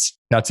succeeds,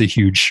 that's a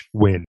huge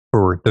win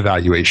for the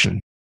valuation.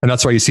 And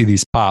that's why you see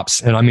these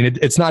pops. And I mean,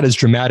 it's not as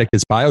dramatic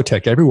as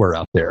biotech everywhere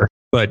out there,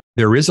 but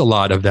there is a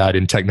lot of that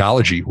in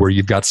technology where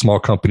you've got small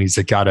companies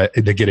that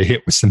get a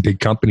hit with some big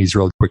companies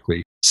really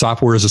quickly.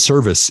 Software as a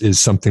service is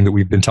something that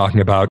we've been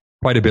talking about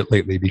quite a bit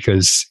lately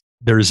because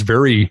there's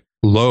very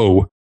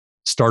low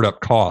startup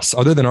costs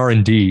other than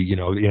R&D,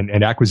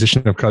 and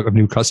acquisition of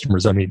new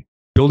customers. I mean,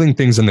 building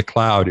things in the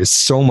cloud is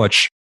so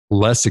much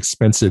less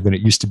expensive than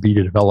it used to be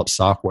to develop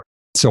software.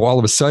 So all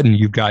of a sudden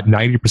you've got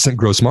 90%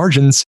 gross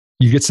margins.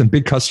 You get some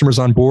big customers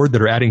on board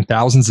that are adding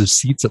thousands of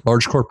seats at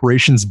large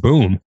corporations.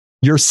 Boom,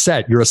 you're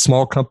set. You're a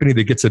small company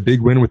that gets a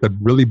big win with a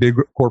really big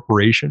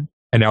corporation.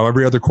 And now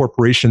every other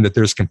corporation that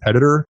there's a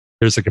competitor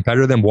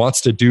that wants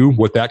to do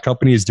what that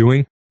company is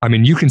doing. I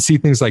mean, you can see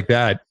things like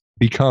that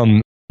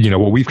become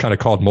what we've kind of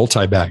called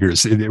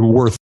multi-baggers. They're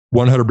worth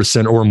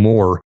 100% or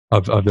more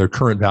of their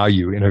current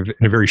value in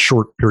a very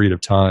short period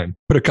of time.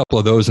 Put a couple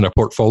of those in a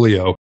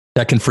portfolio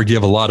that can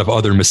forgive a lot of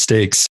other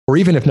mistakes, or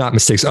even if not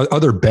mistakes,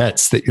 other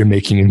bets that you're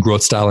making in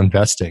growth style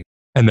investing.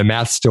 And the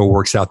math still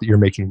works out that you're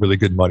making really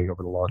good money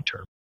over the long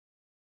term.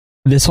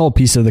 This whole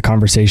piece of the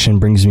conversation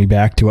brings me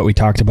back to what we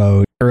talked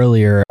about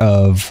earlier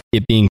of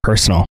it being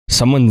personal.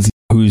 Someone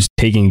who's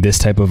taking this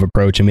type of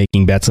approach and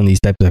making bets on these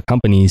types of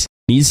companies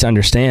needs to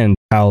understand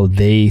how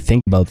they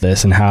think about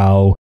this and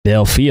how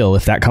they'll feel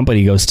if that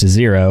company goes to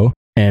zero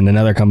and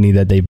another company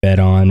that they bet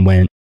on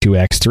went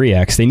 2x,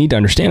 3x. They need to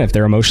understand if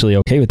they're emotionally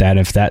okay with that,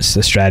 if that's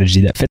a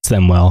strategy that fits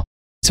them well.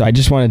 So I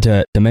just wanted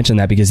to mention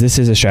that because this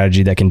is a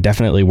strategy that can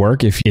definitely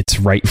work if it's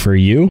right for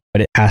you,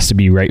 but it has to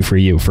be right for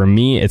you. For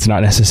me, it's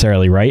not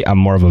necessarily right. I'm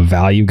more of a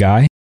value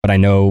guy, but I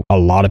know a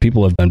lot of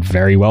people have done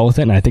very well with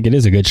it. And I think it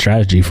is a good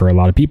strategy for a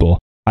lot of people.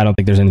 I don't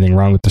think there's anything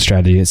wrong with the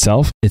strategy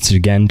itself. It's,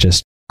 again,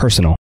 just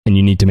personal, and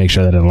you need to make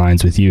sure that it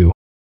aligns with you.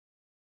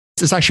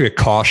 It's actually a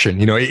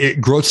caution.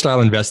 Growth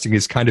style investing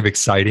is kind of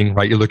exciting,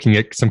 right? You're looking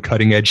at some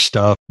cutting edge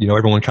stuff.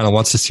 Everyone kind of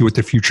wants to see what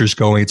the future is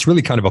going. It's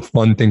really kind of a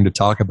fun thing to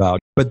talk about.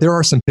 But there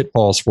are some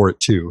pitfalls for it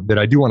too that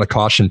I do want to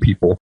caution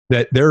people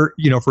that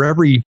for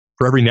every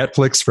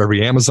Netflix, for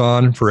every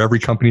Amazon, for every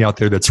company out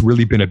there that's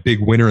really been a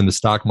big winner in the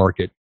stock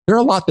market, there are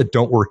a lot that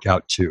don't work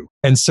out too.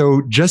 And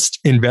so just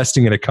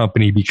investing in a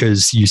company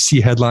because you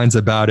see headlines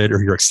about it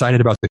or you're excited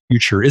about the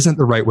future isn't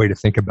the right way to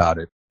think about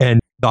it.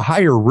 And the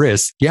higher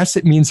risk, yes,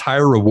 it means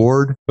higher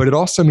reward, but it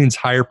also means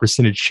higher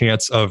percentage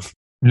chance of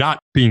not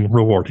being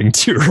rewarding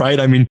too, right?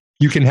 I mean,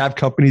 you can have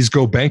companies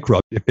go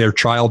bankrupt if their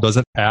trial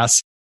doesn't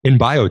pass in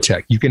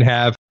biotech. You can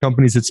have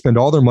companies that spend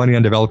all their money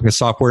on developing a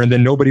software and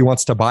then nobody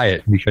wants to buy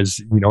it because,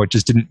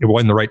 it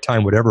wasn't the right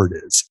time, whatever it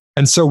is.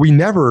 And so we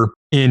never,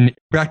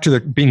 back to the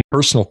being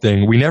personal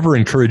thing, we never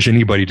encourage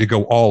anybody to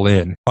go all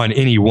in on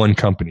any one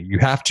company. You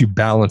have to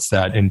balance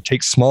that and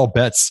take small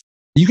bets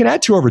you can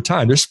add to over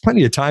time. There's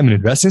plenty of time in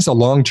investing. It's a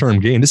long-term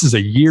game. This is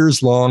a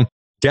years-long,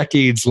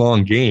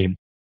 decades-long game.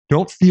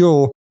 Don't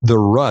feel the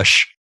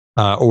rush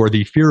or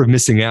the fear of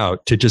missing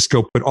out to just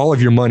go put all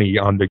of your money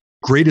on the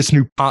greatest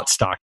new pot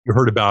stock you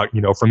heard about,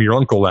 from your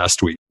uncle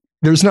last week.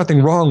 There's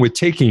nothing wrong with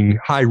taking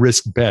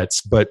high-risk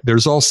bets, but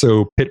there's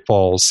also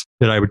pitfalls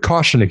that I would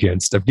caution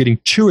against of getting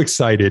too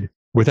excited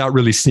without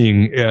really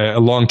seeing a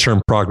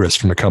long-term progress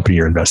from the company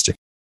you're investing.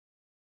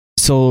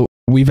 So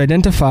we've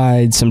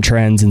identified some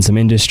trends in some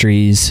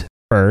industries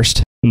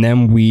first, and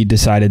then we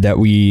decided that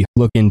we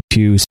look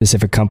into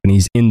specific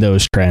companies in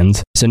those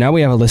trends. So now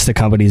we have a list of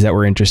companies that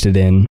we're interested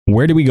in.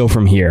 Where do we go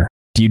from here?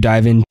 Do you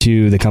dive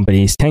into the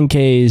company's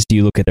 10Ks? Do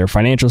you look at their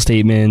financial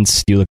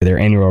statements? Do you look at their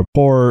annual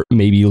report?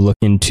 Maybe you look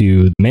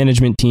into the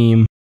management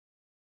team?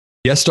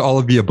 Yes to all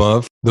of the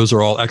above. Those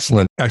are all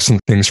excellent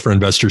things for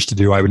investors to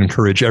do. I would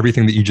encourage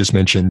everything that you just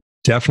mentioned.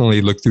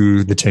 Definitely look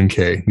through the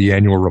 10K, the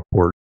annual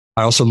report.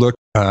 I also look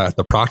at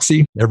the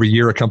proxy. Every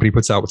year, a company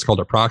puts out what's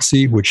called a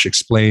proxy, which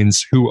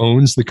explains who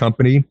owns the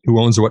company, who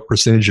owns what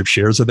percentage of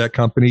shares of that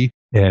company,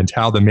 and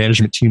how the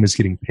management team is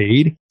getting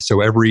paid.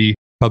 So every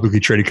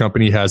publicly traded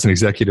company has an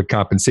executive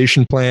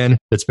compensation plan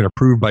that's been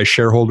approved by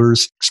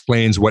shareholders,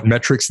 explains what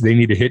metrics they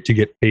need to hit to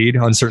get paid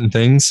on certain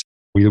things.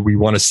 We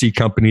want to see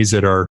companies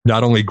that are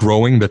not only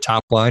growing the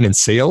top line in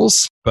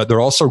sales, but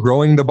they're also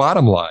growing the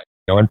bottom line,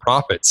 in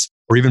profits,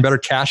 or even better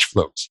cash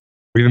flows,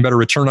 or even better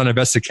return on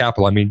invested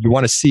capital. I mean, you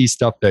want to see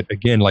stuff that,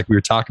 again, like we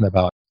were talking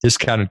about,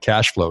 discounted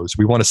cash flows.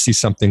 We want to see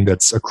something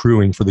that's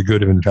accruing for the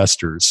good of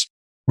investors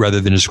rather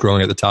than just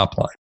growing at the top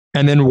line.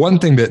 And then one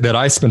thing that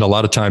I spend a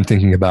lot of time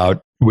thinking about,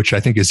 which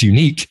I think is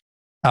unique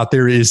out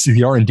there, is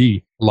the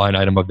R&D line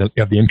item of the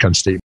income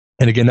statement.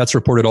 And again, that's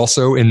reported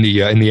also in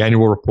the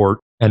annual report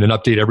and an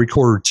update every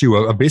quarter too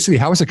of basically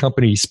how is a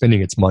company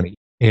spending its money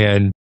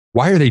and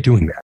why are they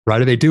doing that,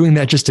 right? Are they doing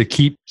that just to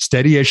keep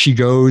steady as she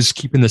goes,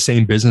 keeping the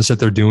same business that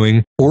they're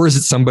doing? Or is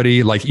it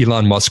somebody like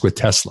Elon Musk with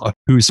Tesla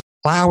who's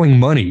plowing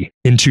money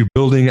into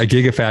building a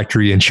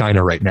gigafactory in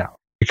China right now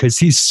because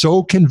he's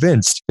so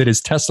convinced that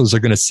his Teslas are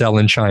going to sell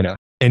in China?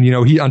 And,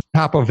 he, on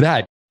top of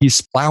that,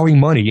 he's plowing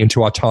money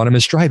into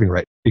autonomous driving,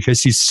 right?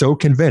 Because he's so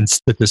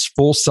convinced that this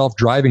full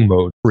self-driving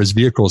mode for his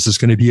vehicles is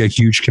going to be a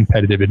huge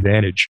competitive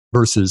advantage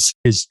versus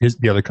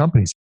the other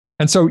companies.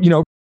 And so,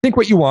 think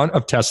what you want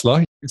of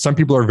Tesla. Some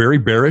people are very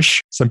bearish.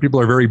 Some people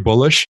are very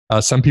bullish.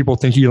 Some people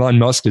think Elon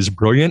Musk is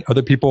brilliant.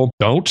 Other people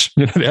don't.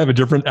 They have a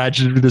different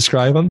adjective to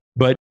describe him.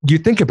 But you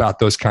think about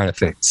those kind of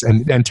things.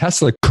 And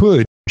Tesla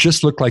could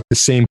just look like the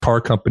same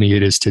car company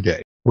it is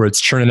today, where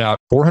it's churning out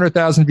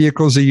 400,000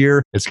 vehicles a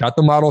year. It's got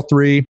the Model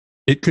 3.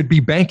 It could be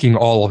banking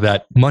all of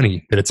that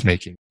money that it's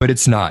making, but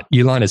it's not.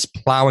 Elon is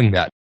plowing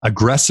that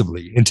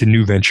aggressively into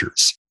new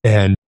ventures.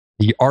 And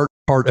the art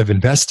part of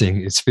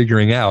investing is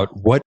figuring out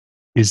what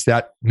does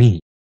that mean?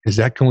 Is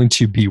that going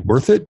to be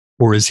worth it?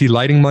 Or is he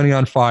lighting money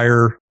on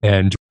fire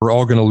and we're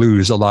all going to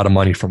lose a lot of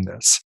money from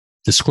this?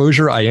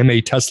 Disclosure, I am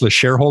a Tesla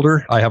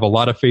shareholder. I have a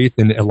lot of faith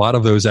in a lot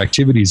of those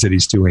activities that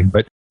he's doing.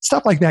 But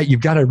stuff like that,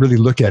 you've got to really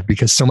look at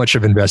because so much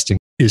of investing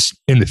is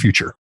in the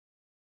future.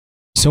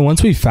 So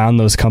once we've found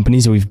those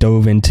companies and we've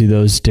dove into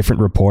those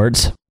different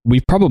reports,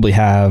 we probably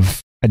have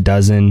a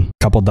dozen,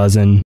 couple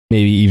dozen,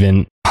 maybe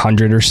even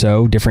 100 or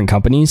so different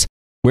companies.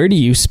 Where do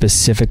you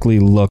specifically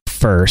look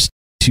first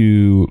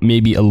to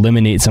maybe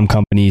eliminate some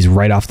companies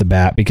right off the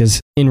bat? Because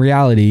in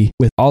reality,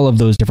 with all of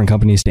those different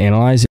companies to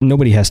analyze,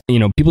 nobody has,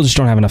 people just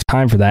don't have enough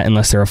time for that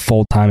unless they're a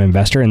full-time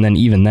investor. And then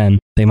even then,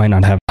 they might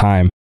not have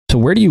time. So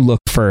where do you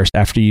look first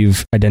after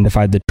you've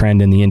identified the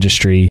trend in the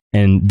industry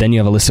and then you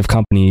have a list of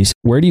companies?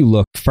 Where do you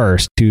look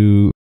first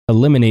to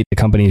eliminate the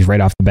companies right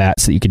off the bat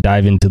so that you could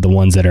dive into the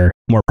ones that are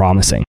more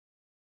promising?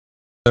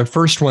 The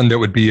first one that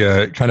would be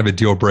a kind of a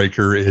deal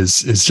breaker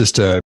is just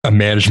a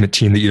management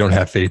team that you don't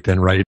have faith in,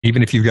 right?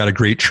 Even if you've got a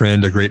great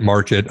trend, a great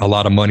market, a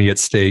lot of money at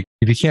stake,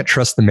 if you can't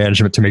trust the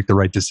management to make the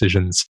right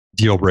decisions,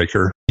 deal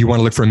breaker. You want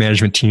to look for a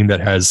management team that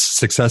has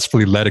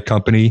successfully led a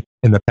company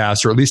in the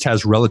past, or at least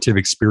has relative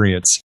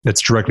experience that's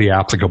directly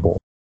applicable.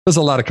 There's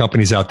a lot of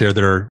companies out there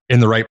that are in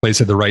the right place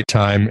at the right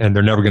time, and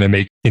they're never going to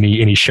make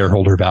any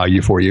shareholder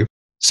value for you.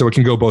 So it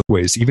can go both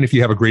ways. Even if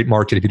you have a great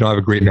market, if you don't have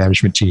a great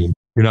management team,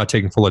 you're not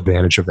taking full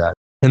advantage of that.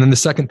 And then the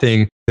second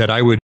thing that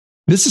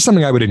this is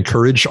something I would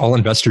encourage all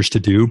investors to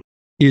do,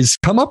 is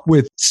come up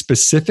with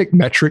specific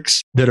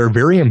metrics that are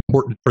very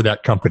important for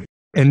that company.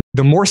 And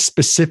the more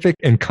specific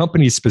and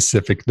company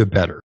specific, the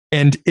better.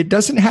 And it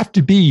doesn't have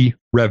to be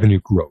revenue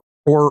growth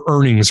or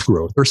earnings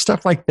growth or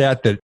stuff like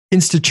that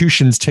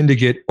institutions tend to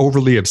get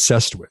overly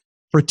obsessed with.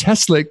 For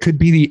Tesla, it could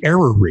be the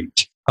error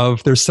rate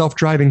of their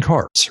self-driving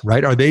cars,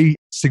 right? Are they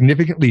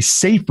significantly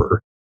safer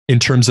in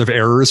terms of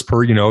errors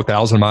per,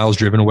 1,000 miles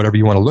driven or whatever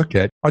you want to look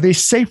at? Are they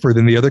safer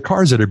than the other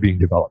cars that are being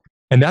developed?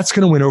 And that's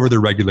going to win over the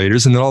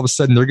regulators. And then all of a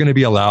sudden, they're going to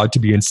be allowed to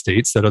be in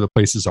states that other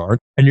places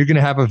aren't. And you're going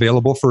to have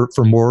available for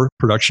more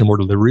production, more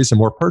deliveries, and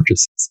more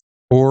purchases.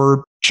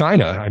 Or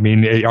China. I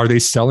mean, are they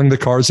selling the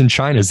cars in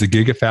China? Is the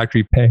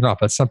Gigafactory paying off?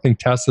 That's something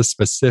Tesla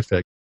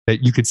specific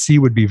that you could see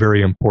would be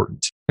very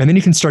important. And then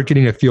you can start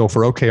getting a feel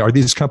for, okay, are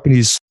these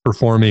companies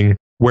performing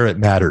where it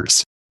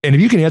matters? And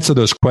if you can answer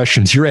those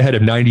questions, you're ahead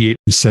of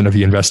 98% of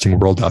the investing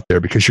world out there,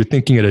 because you're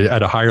thinking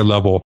at a higher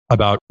level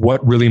about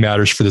what really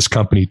matters for this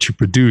company to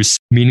produce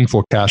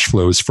meaningful cash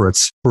flows for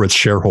its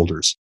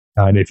shareholders.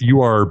 And if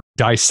you are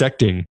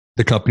dissecting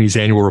the company's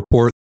annual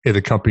report,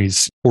 the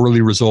company's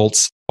quarterly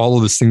results, all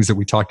of those things that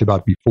we talked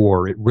about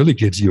before, it really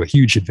gives you a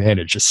huge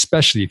advantage,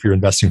 especially if you're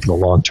investing for the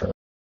long term.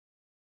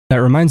 That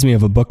reminds me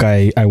of a book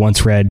I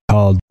once read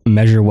called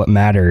Measure What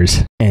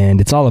Matters. And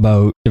it's all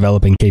about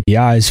developing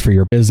KPIs for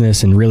your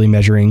business and really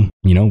measuring,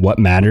 what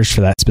matters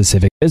for that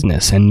specific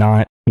business, and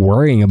not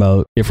worrying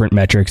about different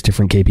metrics,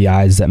 different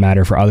KPIs that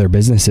matter for other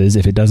businesses.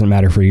 If it doesn't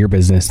matter for your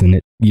business, then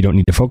you don't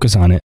need to focus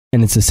on it.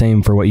 And it's the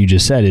same for what you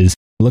just said, is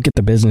look at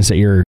the business that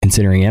you're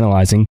considering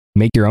analyzing,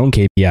 make your own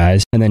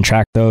KPIs, and then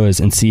track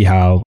those and see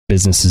how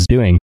business is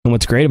doing. And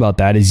what's great about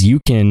that is you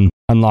can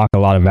unlock a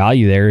lot of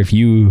value there if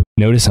you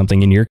notice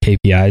something in your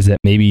KPIs that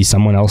maybe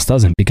someone else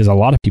doesn't, because a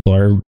lot of people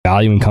are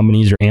valuing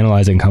companies or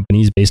analyzing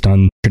companies based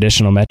on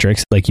traditional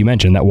metrics, like you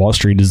mentioned, that Wall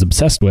Street is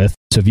obsessed with.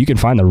 So if you can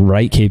find the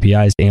right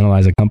KPIs to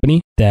analyze a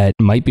company that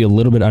might be a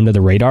little bit under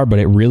the radar, but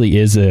it really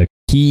is a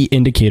key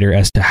indicator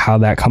as to how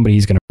that company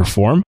is going to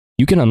perform,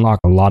 you can unlock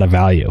a lot of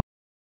value.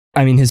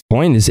 I mean, his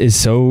point is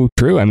so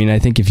true. I mean, I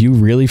think if you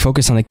really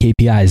focus on the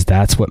KPIs,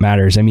 that's what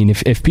matters. I mean,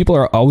 if people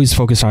are always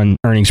focused on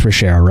earnings per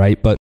share,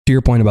 right? But to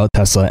your point about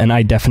Tesla, and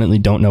I definitely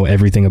don't know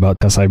everything about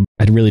Tesla.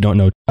 I really don't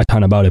know a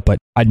ton about it, but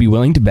I'd be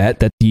willing to bet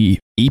that the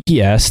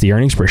EPS, the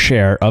earnings per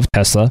share of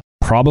Tesla,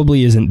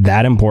 probably isn't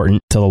that important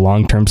to the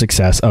long-term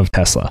success of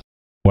Tesla.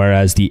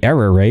 Whereas the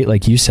error rate,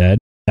 like you said,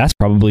 that's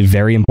probably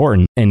very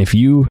important. And if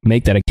you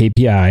make that a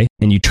KPI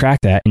and you track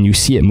that and you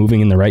see it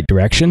moving in the right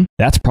direction,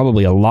 that's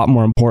probably a lot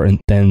more important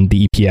than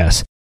the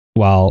EPS.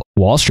 While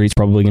Wall Street's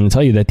probably going to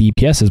tell you that the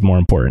EPS is more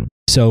important.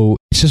 So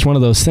it's just one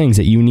of those things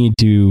that you need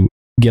to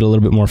get a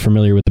little bit more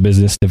familiar with the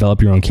business,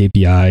 develop your own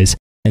KPIs,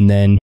 and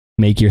then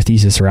make your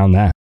thesis around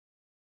that.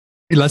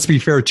 Let's be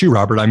fair too,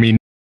 Robert. I mean,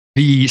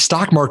 the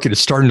stock market is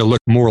starting to look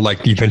more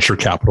like the venture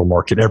capital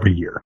market every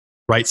year.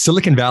 Right?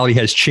 Silicon Valley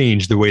has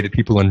changed the way that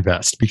people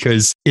invest,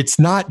 because it's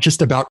not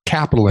just about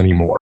capital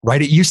anymore,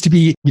 right? It used to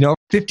be,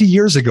 50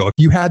 years ago, if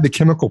you had the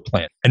chemical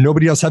plant and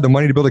nobody else had the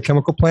money to build a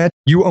chemical plant,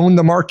 you owned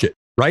the market,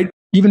 right?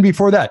 Even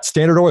before that,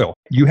 Standard Oil,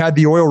 you had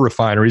the oil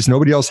refineries,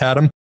 nobody else had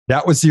them.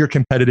 That was your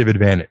competitive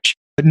advantage.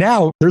 But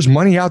now there's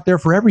money out there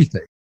for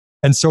everything.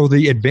 And so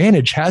the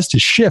advantage has to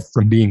shift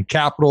from being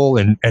capital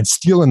and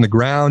steel in the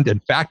ground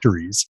and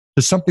factories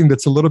to something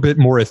that's a little bit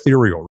more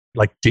ethereal,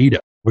 like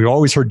data. We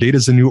always heard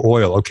data's the new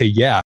oil. Okay,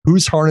 yeah.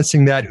 Who's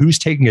harnessing that? Who's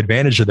taking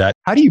advantage of that?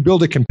 How do you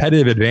build a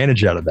competitive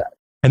advantage out of that?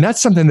 And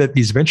that's something that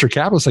these venture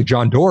capitalists like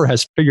John Doerr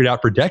has figured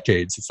out for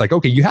decades. It's like,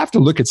 okay, you have to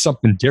look at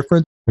something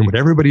different than what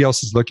everybody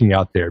else is looking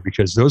out there,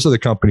 because those are the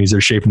companies that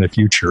are shaping the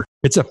future.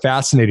 It's a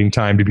fascinating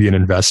time to be an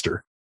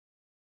investor.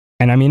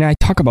 And I mean, I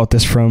talk about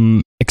this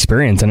from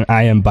experience, and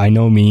I am by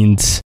no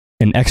means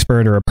an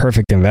expert or a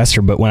perfect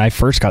investor, but when I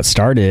first got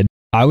started,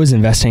 I was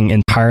investing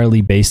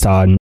entirely based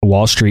on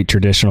Wall Street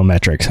traditional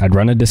metrics. I'd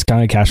run a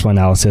discounted cash flow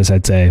analysis.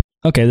 I'd say,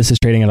 okay, this is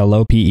trading at a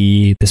low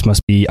PE. This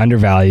must be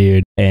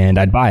undervalued, and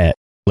I'd buy it.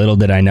 Little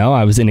did I know,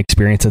 I was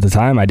inexperienced at the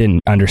time. I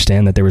didn't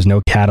understand that there was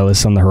no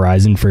catalyst on the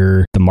horizon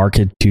for the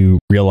market to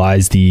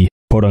realize the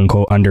quote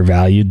unquote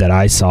undervalued that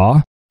I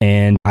saw.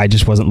 And I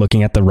just wasn't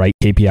looking at the right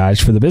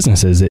KPIs for the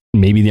businesses.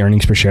 Maybe the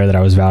earnings per share that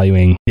I was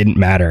valuing didn't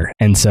matter.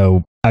 And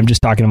so I'm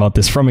just talking about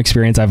this from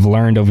experience. I've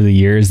learned over the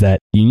years that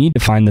you need to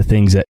find the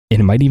things that,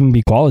 and it might even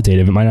be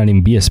qualitative. It might not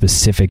even be a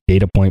specific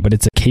data point, but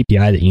it's a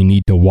KPI that you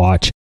need to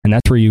watch. And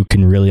that's where you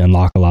can really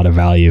unlock a lot of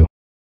value.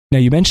 Now,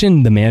 you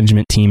mentioned the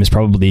management team is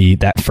probably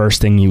that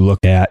first thing you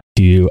look at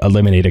to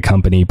eliminate a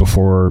company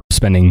before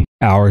spending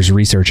hours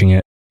researching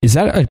it. Is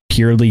that a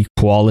purely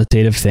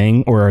qualitative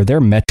thing, or are there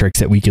metrics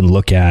that we can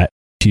look at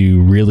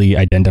to really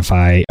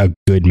identify a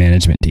good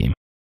management team?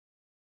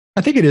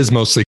 I think it is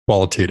mostly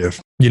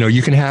qualitative.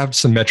 You can have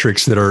some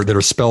metrics that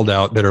are spelled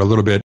out that are a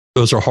little bit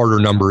those are harder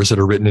numbers that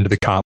are written into the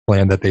comp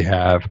plan that they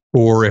have.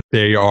 Or if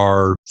they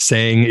are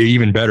saying,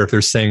 even better, if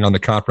they're saying on the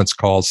conference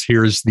calls,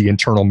 here's the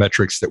internal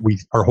metrics that we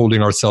are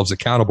holding ourselves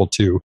accountable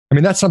to. I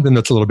mean, that's something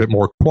that's a little bit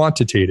more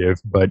quantitative,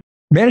 but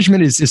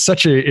management is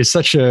such a,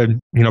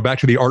 back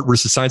to the art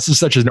versus science, is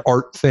such an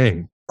art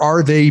thing.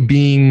 Are they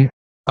being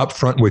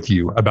upfront with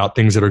you about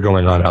things that are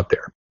going on out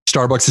there?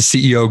 Starbucks'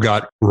 CEO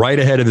got right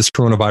ahead of this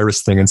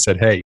coronavirus thing and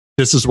said, hey,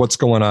 this is what's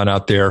going on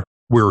out there.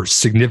 We're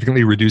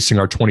significantly reducing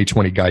our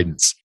 2020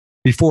 guidance,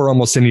 before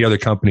almost any other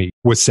company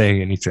was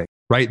saying anything,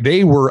 right?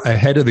 They were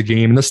ahead of the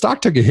game, and the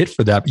stock took a hit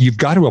for that. But you've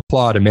got to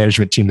applaud a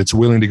management team that's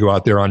willing to go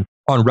out there on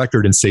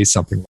record and say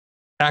something.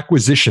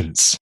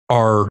 Acquisitions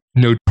are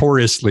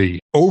notoriously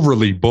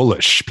overly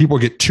bullish. People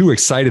get too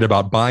excited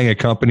about buying a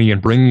company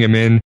and bringing them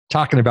in,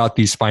 talking about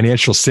these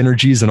financial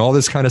synergies and all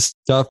this kind of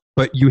stuff.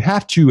 But you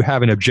have to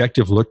have an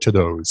objective look to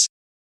those.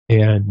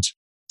 And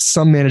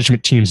some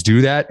management teams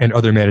do that and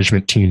other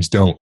management teams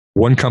don't.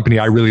 One company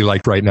I really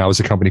like right now is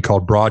a company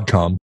called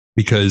Broadcom,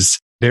 because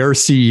their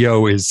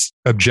CEO is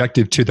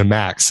objective to the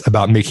max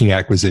about making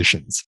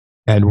acquisitions.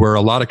 And where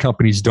a lot of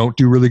companies don't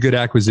do really good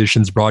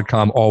acquisitions,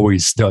 Broadcom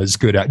always does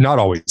good at, not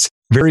always,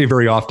 very,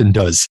 very often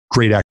does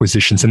great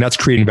acquisitions. And that's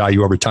creating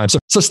value over time. So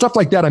stuff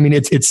like that. I mean,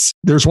 it's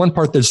there's one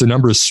part, there's the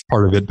numbers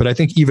part of it, but I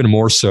think even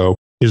more so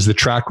is the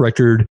track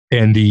record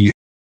and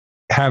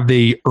have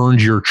they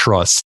earned your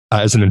trust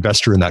as an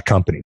investor in that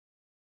company?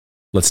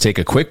 Let's take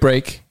a quick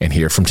break and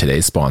hear from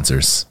today's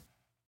sponsors.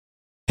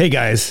 Hey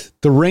guys,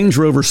 the Range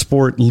Rover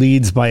Sport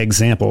leads by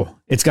example.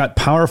 It's got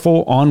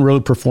powerful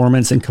on-road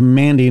performance and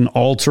commanding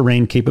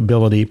all-terrain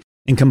capability,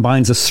 and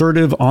combines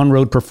assertive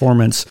on-road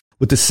performance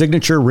with the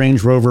signature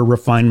Range Rover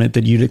refinement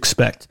that you'd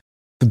expect.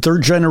 The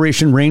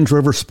third-generation Range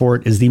Rover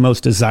Sport is the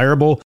most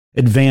desirable,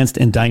 advanced,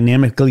 and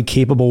dynamically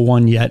capable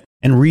one yet,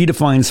 and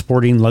redefines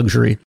sporting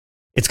luxury.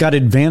 It's got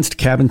advanced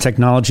cabin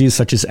technologies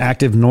such as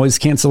active noise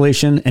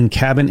cancellation and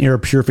cabin air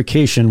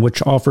purification,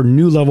 which offer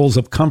new levels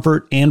of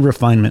comfort and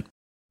refinement.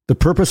 The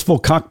purposeful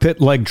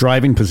cockpit-like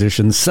driving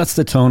position sets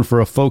the tone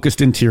for a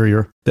focused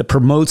interior that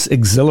promotes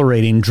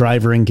exhilarating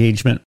driver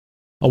engagement.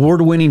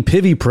 Award-winning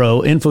Pivi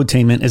Pro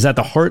infotainment is at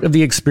the heart of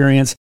the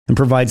experience and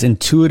provides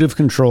intuitive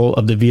control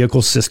of the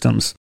vehicle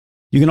systems.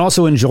 You can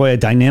also enjoy a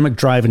dynamic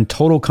drive in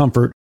total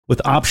comfort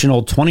with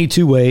optional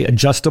 22-way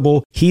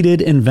adjustable,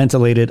 heated and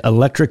ventilated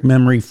electric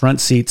memory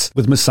front seats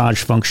with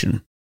massage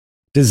function.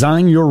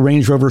 Design your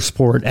Range Rover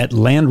Sport at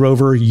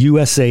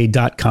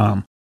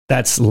LandRoverUSA.com.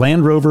 That's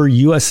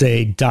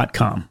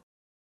LandRoverUSA.com.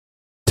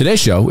 Today's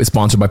show is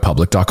sponsored by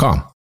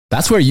Public.com.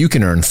 That's where you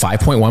can earn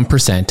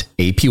 5.1%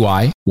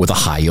 APY with a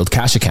high-yield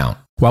cash account.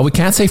 While we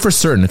can't say for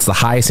certain it's the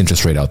highest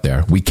interest rate out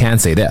there, we can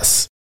say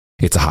this.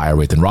 It's a higher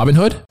rate than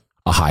Robinhood,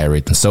 a higher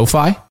rate than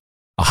SoFi,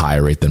 a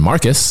higher rate than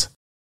Marcus,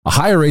 a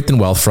higher rate than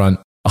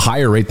Wealthfront, a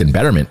higher rate than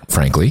Betterment,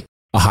 frankly,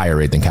 a higher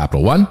rate than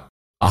Capital One,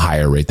 a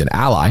higher rate than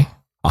Ally,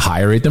 a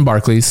higher rate than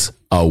Barclays,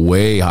 a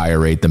way higher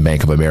rate than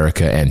Bank of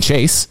America and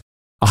Chase,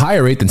 a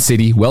higher rate than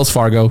Citi, Wells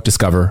Fargo,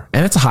 Discover,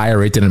 and it's a higher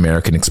rate than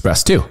American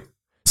Express too.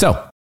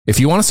 So, if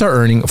you want to start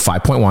earning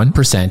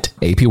 5.1%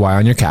 APY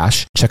on your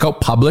cash, check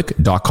out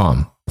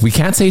Public.com. We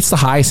can't say it's the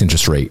highest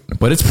interest rate,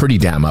 but it's pretty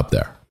damn up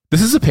there.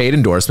 This is a paid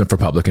endorsement for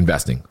Public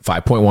Investing,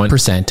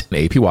 5.1%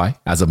 APY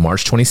as of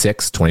March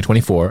 26,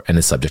 2024, and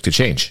is subject to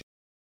change.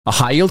 A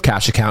high-yield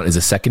cash account is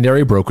a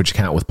secondary brokerage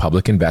account with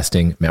Public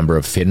Investing, member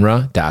of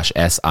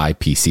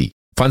FINRA-SIPC.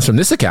 Funds from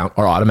this account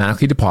are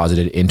automatically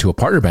deposited into a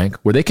partner bank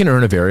where they can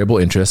earn a variable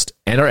interest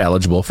and are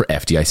eligible for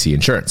FDIC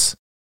insurance.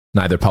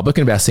 Neither Public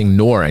Investing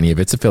nor any of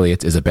its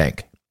affiliates is a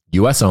bank.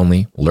 US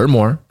only. Learn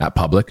more at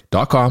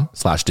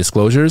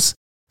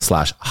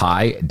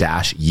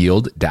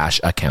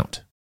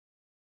public.com/disclosures/high-yield-account.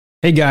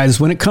 Hey guys,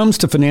 when it comes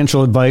to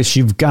financial advice,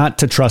 you've got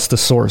to trust the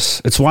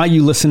source. It's why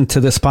you listen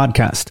to this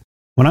podcast.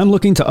 When I'm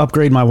looking to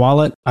upgrade my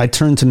wallet, I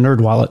turn to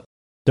NerdWallet.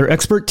 Their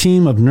expert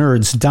team of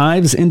nerds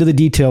dives into the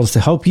details to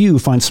help you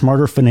find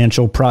smarter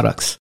financial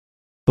products.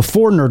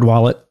 Before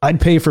NerdWallet,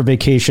 I'd pay for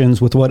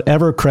vacations with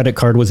whatever credit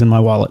card was in my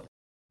wallet.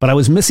 But I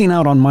was missing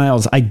out on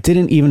miles I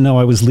didn't even know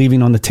I was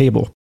leaving on the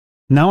table.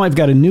 Now I've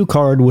got a new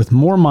card with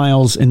more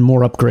miles and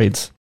more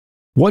upgrades.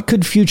 What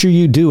could future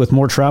you do with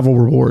more travel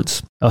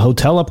rewards? A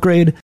hotel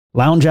upgrade?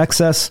 Lounge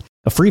access?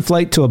 A free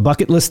flight to a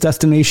bucket list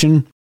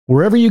destination?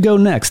 Wherever you go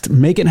next,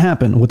 make it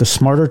happen with a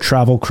smarter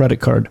travel credit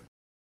card.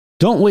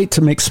 Don't wait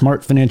to make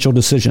smart financial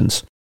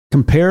decisions.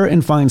 Compare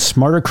and find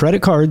smarter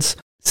credit cards,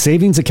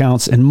 savings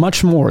accounts, and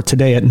much more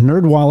today at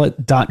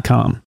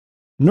nerdwallet.com.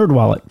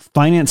 NerdWallet,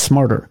 finance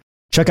smarter.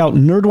 Check out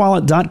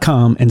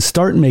nerdwallet.com and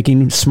start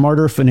making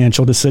smarter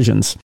financial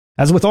decisions.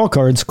 As with all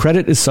cards,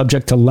 credit is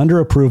subject to lender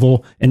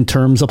approval and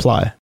terms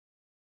apply.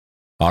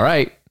 All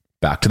right,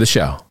 back to the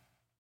show.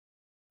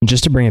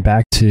 Just to bring it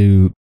back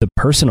to the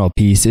personal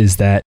piece is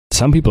that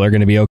some people are going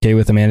to be okay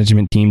with the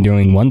management team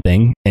doing one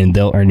thing and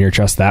they'll earn your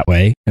trust that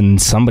way.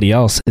 And somebody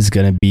else is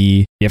going to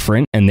be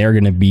different and they're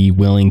going to be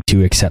willing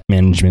to accept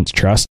management's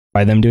trust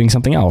by them doing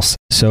something else.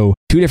 So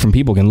two different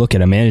people can look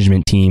at a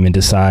management team and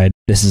decide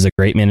this is a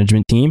great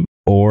management team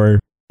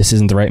or this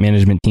isn't the right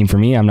management team for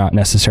me. I'm not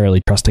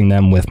necessarily trusting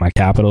them with my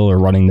capital or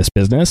running this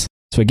business.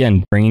 So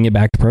again, bringing it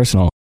back to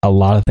personal, a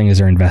lot of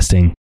things are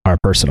investing are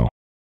personal.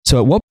 So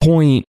at what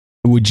point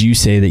would you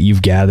say that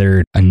you've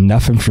gathered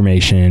enough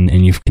information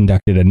and you've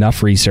conducted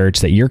enough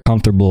research that you're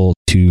comfortable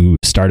to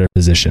start a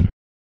position?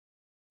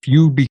 If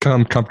you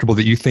become comfortable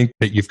that you think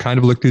that you've kind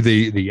of looked through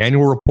the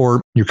annual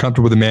report, you're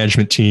comfortable with the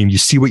management team, you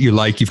see what you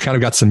like, you've kind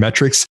of got some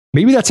metrics,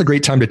 maybe that's a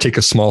great time to take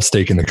a small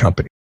stake in the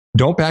company.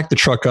 Don't back the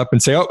truck up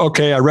and say, oh,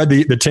 okay, I read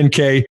the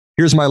 10K.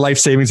 Here's my life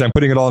savings. I'm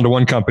putting it all into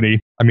one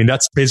company. I mean,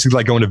 that's basically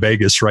like going to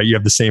Vegas, right? You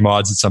have the same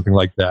odds at something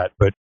like that.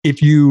 But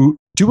if you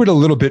do it a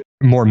little bit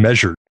more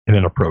measured in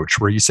an approach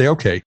where you say,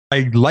 okay,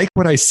 I like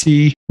what I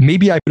see.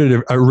 Maybe I put it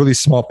in a really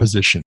small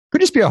position.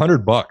 Could just be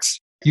 $100.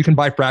 You can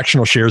buy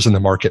fractional shares in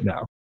the market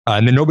now.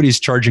 And then nobody's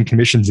charging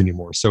commissions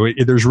anymore. So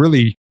there's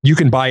really, you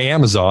can buy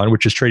Amazon,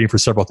 which is trading for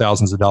several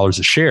thousands of dollars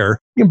a share.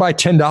 You can buy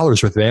 $10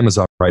 worth of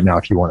Amazon right now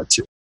if you wanted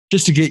to,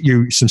 just to get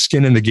you some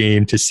skin in the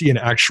game, to see an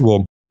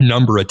actual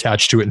number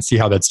attached to it and see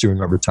how that's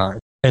doing over time.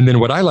 And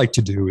then what I like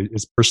to do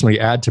is personally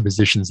add to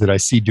positions that I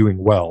see doing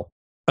well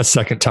a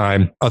second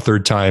time, a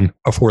third time,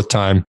 a fourth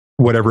time,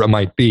 whatever it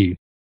might be,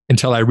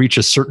 until I reach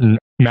a certain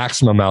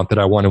maximum amount that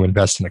I want to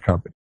invest in a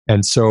company.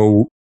 And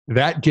so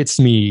that gets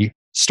me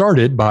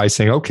started by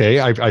saying, okay,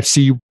 I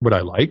see what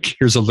I like.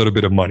 Here's a little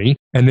bit of money.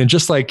 And then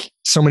just like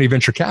so many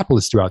venture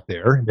capitalists do out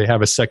there, they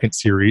have a second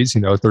series,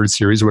 third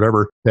series,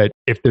 whatever, that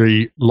if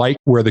they like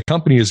where the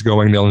company is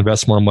going, they'll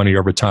invest more money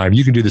over time.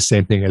 You can do the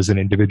same thing as an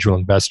individual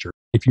investor.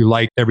 If you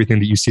like everything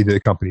that you see that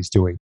the company's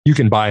doing, you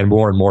can buy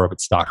more and more of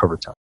its stock over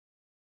time.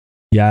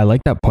 Yeah, I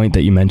like that point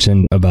that you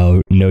mentioned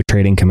about no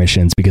trading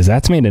commissions, because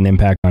that's made an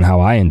impact on how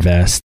I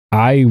invest.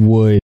 I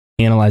would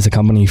analyze a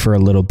company for a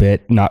little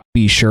bit, not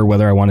be sure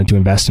whether I wanted to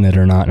invest in it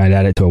or not, and I'd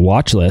add it to a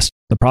watch list.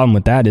 The problem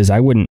with that is I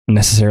wouldn't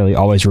necessarily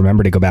always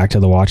remember to go back to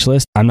the watch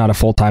list. I'm not a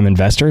full-time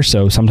investor,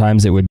 so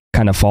sometimes it would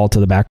kind of fall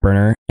to the back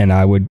burner and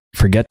I would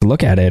forget to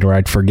look at it, or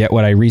I'd forget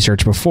what I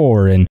researched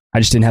before, and I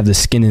just didn't have the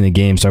skin in the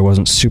game, so I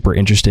wasn't super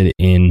interested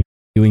in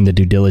doing the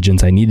due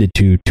diligence I needed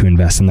to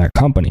invest in that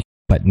company.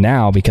 But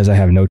now, because I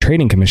have no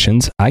trading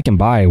commissions, I can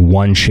buy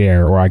one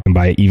share, or I can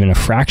buy even a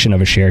fraction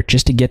of a share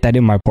just to get that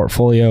in my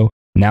portfolio.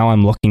 Now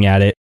I'm looking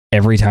at it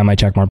every time I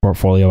check my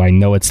portfolio. I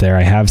know it's there.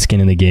 I have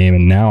skin in the game.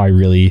 And now I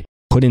really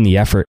put in the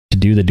effort to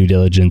do the due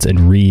diligence and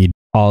read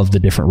all of the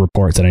different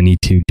reports that I need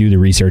to, do the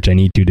research I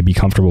need to be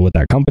comfortable with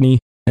that company.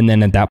 And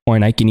then at that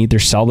point, I can either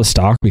sell the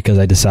stock because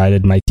I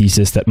decided my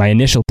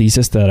initial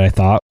thesis that I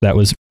thought that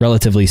was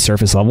relatively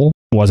surface level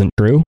wasn't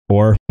true,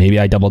 or maybe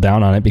I double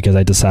down on it because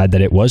I decide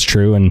that it was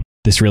true and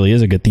this really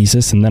is a good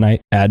thesis. And then I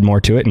add more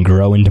to it and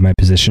grow into my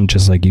position,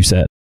 just like you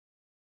said.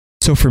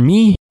 So for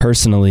me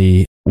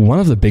personally, one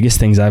of the biggest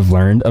things I've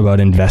learned about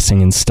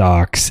investing in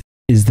stocks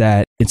is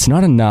that it's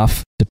not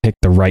enough to pick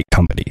the right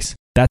companies.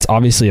 That's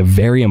obviously a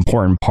very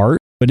important part,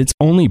 but it's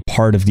only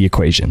part of the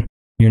equation.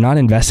 You're not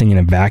investing in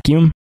a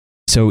vacuum.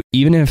 So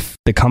even if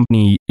the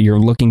company you're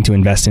looking to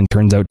invest in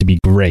turns out to be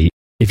great,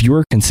 if you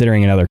were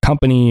considering another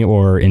company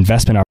or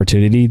investment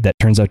opportunity that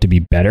turns out to be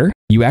better,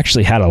 you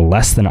actually had a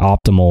less than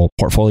optimal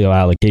portfolio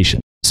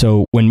allocation.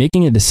 So when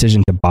making a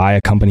decision to buy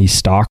a company's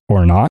stock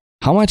or not,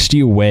 how much do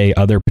you weigh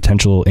other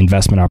potential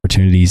investment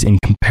opportunities in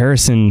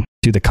comparison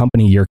to the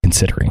company you're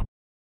considering?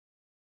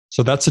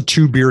 So that's a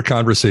 2-beer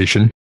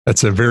conversation.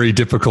 That's a very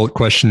difficult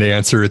question to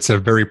answer. It's a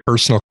very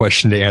personal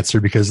question to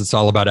answer because it's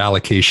all about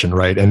allocation,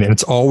 right? And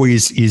it's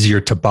always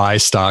easier to buy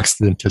stocks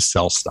than to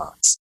sell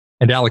stocks.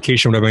 And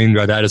allocation, what I mean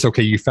by that is,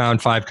 okay, you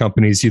found 5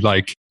 companies you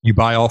like, you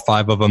buy all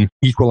 5 of them,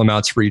 equal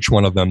amounts for each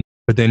one of them.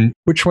 But then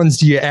which ones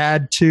do you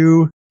add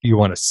to? Do you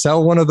want to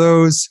sell one of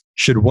those?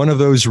 Should one of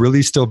those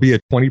really still be a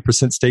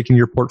 20% stake in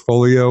your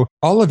portfolio?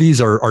 All of these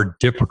are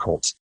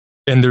difficult,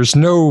 and there's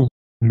no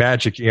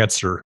magic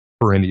answer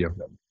for any of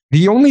them.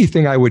 The only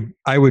thing I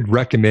would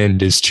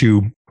recommend is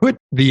to put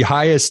the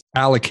highest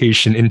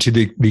allocation into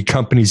the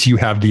companies you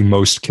have the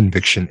most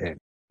conviction in.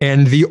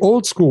 And the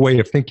old school way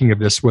of thinking of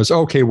this was,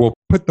 okay, well,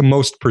 put the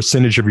most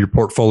percentage of your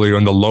portfolio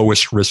in the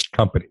lowest risk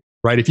company.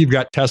 Right? If you've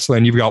got Tesla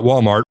and you've got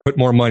Walmart, put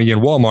more money in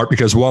Walmart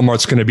because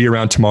Walmart's going to be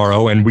around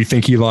tomorrow and we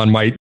think Elon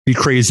might be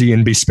crazy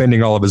and be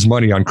spending all of his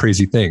money on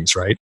crazy things,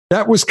 right?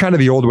 That was kind of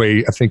the old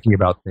way of thinking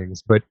about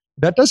things, but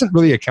that doesn't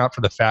really account for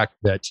the fact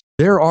that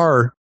there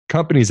are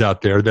companies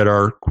out there that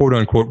are quote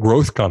unquote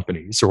growth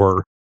companies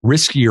or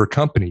riskier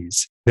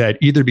companies that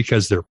either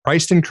because they're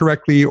priced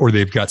incorrectly or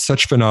they've got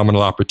such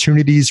phenomenal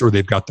opportunities or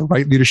they've got the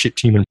right leadership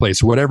team in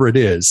place, whatever it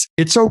is,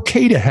 it's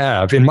okay to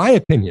have, in my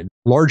opinion,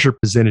 larger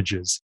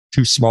percentages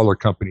to smaller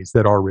companies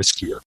that are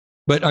riskier.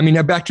 But I mean,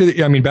 back to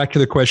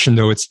the question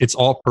though, it's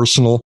all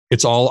personal.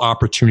 It's all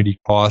opportunity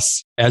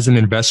costs. As an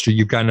investor,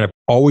 you've got to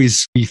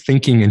always be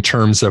thinking in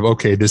terms of,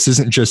 okay, this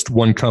isn't just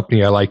one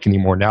company I like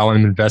anymore. Now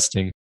I'm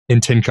investing in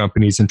 10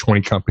 companies and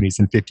 20 companies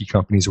and 50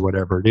 companies or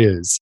whatever it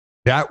is.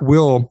 That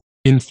will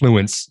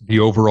influence the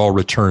overall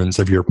returns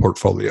of your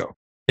portfolio.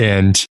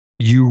 And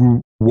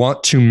you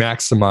want to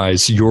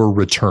maximize your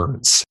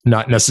returns,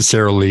 not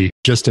necessarily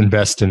just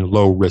invest in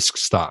low risk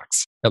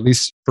stocks. At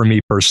least for me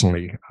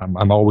personally,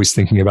 I'm always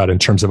thinking about it in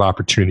terms of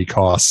opportunity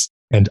costs,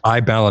 and I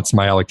balance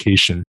my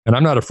allocation. And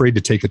I'm not afraid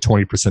to take a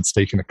 20%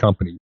 stake in a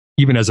company,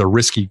 even as a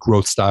risky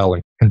growth style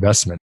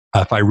investment,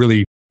 if I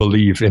really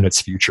believe in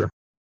its future.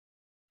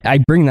 I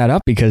bring that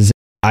up because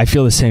I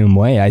feel the same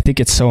way. I think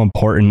it's so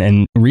important.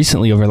 And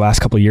recently, over the last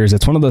couple of years,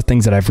 it's one of the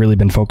things that I've really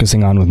been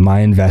focusing on with my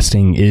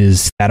investing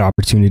is that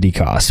opportunity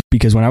cost.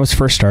 Because when I was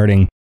first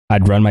starting,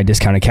 I'd run my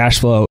discounted cash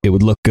flow. It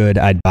would look good.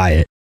 I'd buy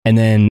it. And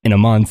then in a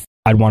month,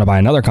 I'd want to buy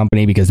another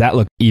company because that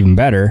looked even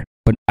better,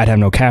 but I'd have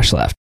no cash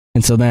left.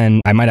 And so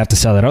then I might have to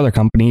sell that other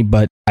company,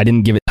 but I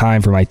didn't give it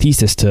time for my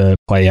thesis to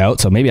play out.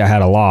 So maybe I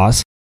had a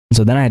loss. And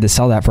so then I had to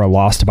sell that for a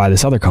loss to buy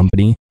this other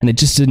company. And it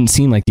just didn't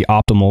seem like the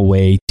optimal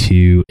way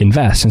to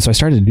invest. And so I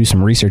started to do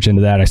some research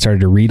into that. I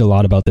started to read a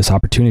lot about this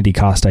opportunity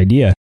cost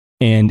idea.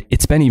 And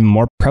it's been even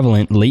more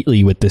prevalent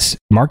lately with this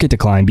market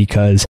decline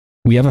because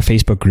we have a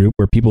Facebook group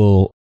where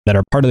people that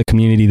are part of the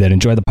community that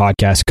enjoy the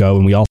podcast go,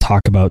 and we all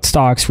talk about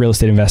stocks, real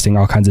estate investing,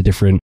 all kinds of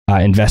different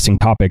investing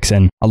topics.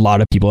 And a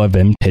lot of people have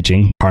been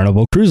pitching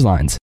Carnival Cruise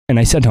Lines. And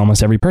I said to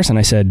almost every person,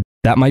 I said,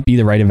 that might be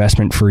the right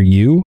investment for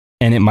you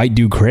and it might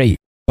do great.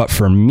 But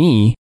for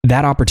me,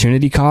 that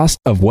opportunity cost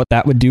of what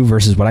that would do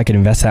versus what I could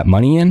invest that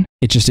money in,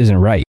 it just isn't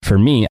right. For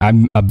me,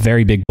 I'm a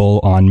very big bull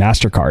on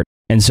MasterCard.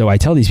 And so I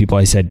tell these people,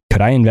 I said,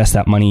 could I invest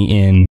that money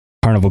in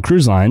Carnival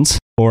Cruise Lines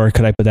or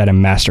could I put that in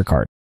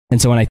MasterCard?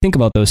 And so when I think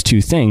about those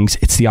two things,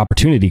 it's the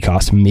opportunity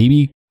cost.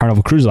 Maybe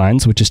Carnival Cruise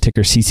Lines, which is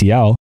ticker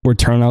CCL, would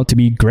turn out to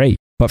be great.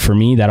 But for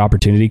me, that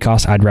opportunity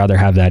cost, I'd rather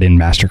have that in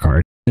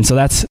MasterCard. And so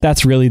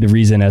that's really the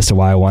reason as to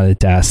why I wanted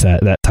to ask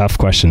that tough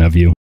question of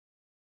you.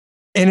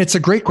 And it's a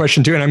great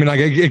question too. And I mean,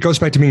 it goes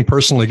back to being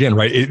personal again,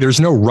 right? There's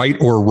no right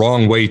or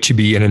wrong way to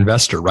be an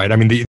investor, right? I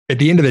mean, at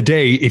the end of the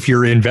day, if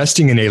you're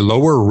investing in a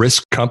lower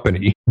risk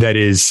company that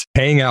is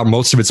paying out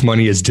most of its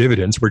money as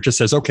dividends, where it just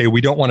says, okay, we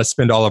don't want to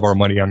spend all of our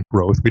money on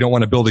growth. We don't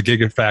want to build a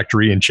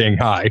gigafactory in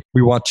Shanghai.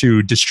 We want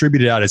to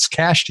distribute it out as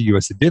cash to you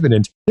as a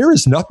dividend. There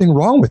is nothing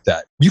wrong with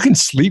that. You can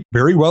sleep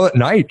very well at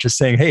night just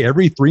saying, hey,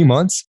 every 3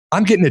 months,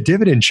 I'm getting a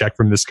dividend check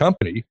from this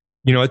company.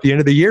 You know, at the end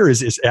of the year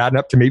is adding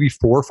up to maybe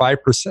 4 or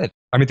 5%.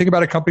 I mean, think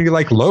about a company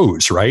like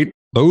Lowe's, right?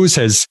 Lowe's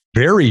has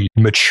very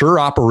mature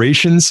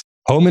operations,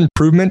 home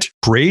improvement,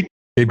 great.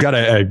 They've got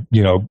a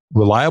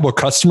reliable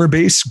customer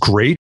base,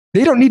 great.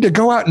 They don't need to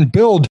go out and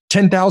build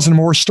 10,000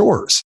 more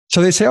stores.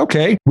 So they say,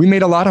 okay, we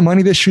made a lot of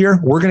money this year.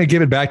 We're going to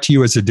give it back to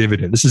you as a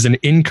dividend. This is an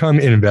income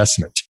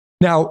investment.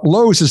 Now,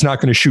 Lowe's is not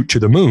going to shoot to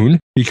the moon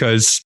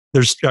because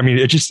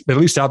it just, at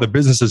least how the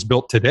business is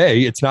built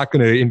today, it's not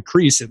going to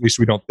increase, at least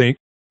we don't think,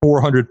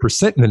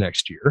 400% in the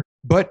next year.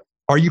 But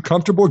are you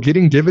comfortable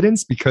getting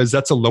dividends because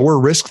that's a lower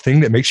risk thing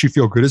that makes you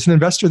feel good as an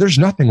investor? There's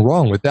nothing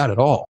wrong with that at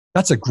all.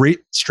 That's a great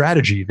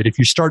strategy that if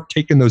you start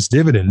taking those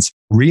dividends,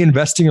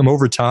 reinvesting them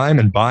over time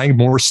and buying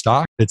more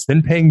stock that's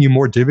then paying you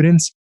more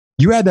dividends,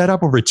 you add that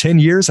up over 10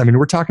 years. I mean,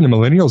 we're talking to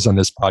millennials on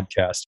this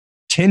podcast.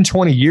 10,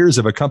 20 years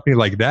of a company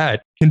like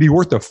that can be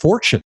worth a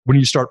fortune when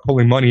you start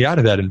pulling money out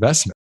of that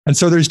investment. And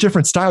so there's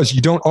different styles.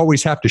 You don't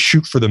always have to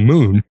shoot for the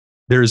moon.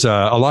 There's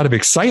a lot of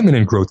excitement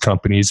in growth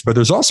companies, but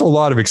there's also a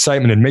lot of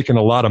excitement in making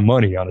a lot of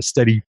money on a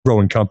steady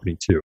growing company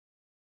too.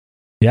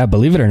 Yeah,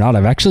 believe it or not,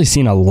 I've actually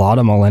seen a lot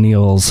of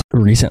millennials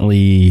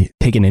recently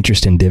take an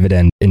interest in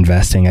dividend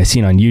investing. I've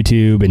seen on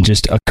YouTube and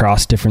just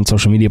across different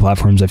social media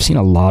platforms, I've seen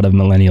a lot of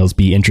millennials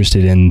be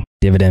interested in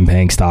dividend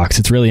paying stocks.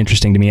 It's really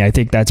interesting to me. I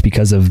think that's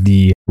because of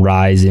the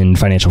rise in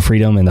financial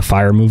freedom and the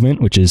FIRE movement,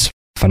 which is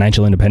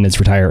financial independence,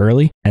 retire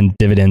early, and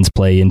dividends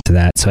play into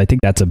that. So I think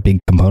that's a big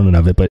component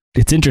of it, but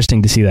it's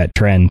interesting to see that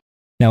trend.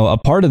 Now, a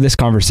part of this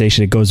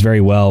conversation, it goes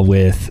very well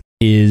with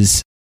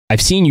is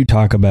I've seen you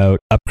talk about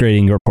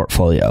upgrading your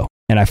portfolio,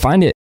 and I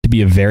find it to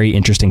be a very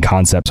interesting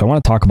concept. So I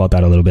want to talk about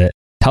that a little bit.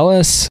 Tell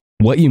us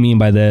what you mean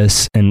by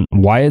this and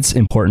why it's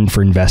important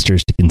for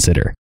investors to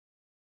consider.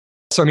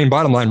 So, I mean,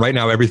 bottom line, right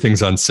now,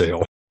 everything on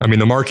sale. I mean,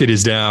 the market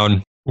is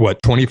down,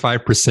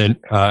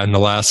 25% in the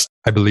last,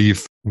 I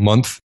believe,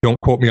 month. Don't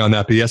quote me on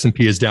that, but the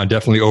S&P is down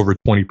definitely over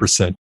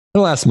 20% in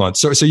the last month.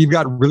 So you've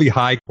got really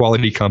high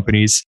quality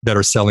companies that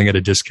are selling at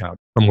a discount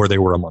from where they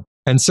were a month.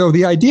 And so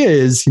the idea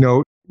is,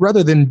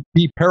 rather than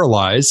be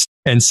paralyzed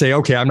and say,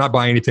 okay, I'm not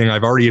buying anything.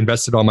 I've already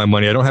invested all my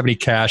money. I don't have any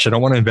cash. I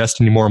don't want to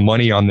invest any more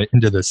money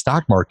into the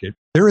stock market.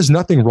 There is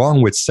nothing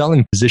wrong with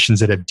selling positions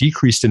that have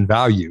decreased in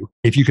value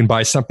if you can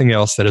buy something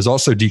else that has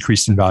also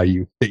decreased in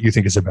value that you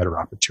think is a better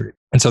opportunity.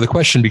 And so the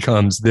question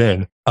becomes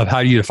then of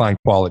how do you define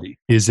quality?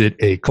 Is it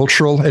a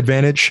cultural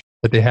advantage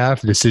that they have,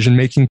 the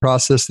decision-making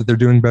process that they're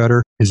doing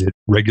better? Is it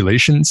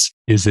regulations?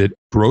 Is it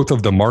growth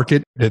of the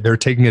market that they're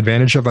taking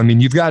advantage of? I mean,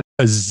 you've got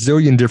a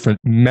zillion different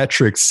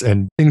metrics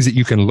and things that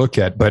you can look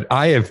at, but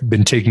I have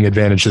been taking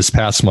advantage this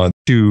past month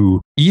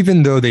to,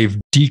 even though they've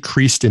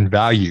decreased in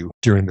value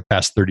during the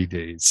past 30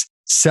 days,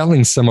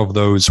 selling some of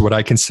those, what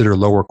I consider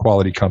lower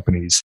quality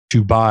companies,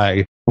 to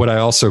buy what I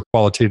also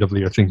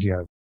qualitatively are thinking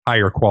of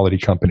higher quality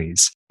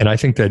companies. And I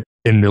think that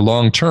in the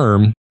long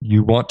term,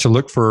 you want to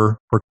look for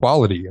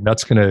quality, and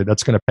that's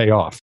gonna pay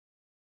off.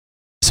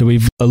 So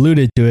we've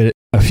alluded to it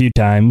a few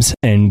times,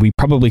 and we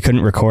probably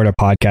couldn't record a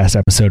podcast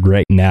episode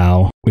right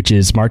now, which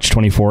is March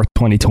 24th,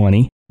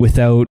 2020,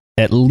 without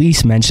at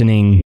least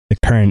mentioning the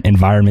current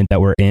environment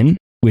that we're in,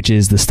 which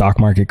is the stock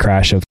market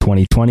crash of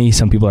 2020,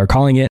 some people are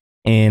calling it,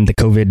 and the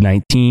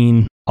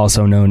COVID-19,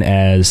 also known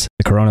as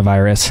the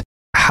coronavirus.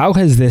 How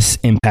has this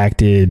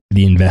impacted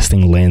the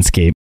investing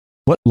landscape?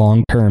 What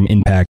long-term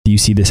impact do you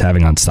see this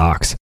having on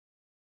stocks?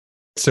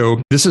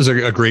 So this is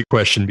a great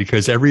question,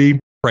 because every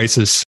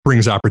crisis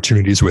brings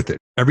opportunities with it.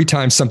 Every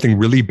time something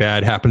really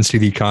bad happens to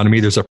the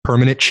economy, there's a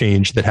permanent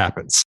change that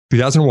happens.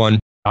 2001,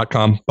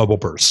 .com bubble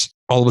bursts.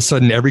 All of a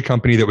sudden, every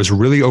company that was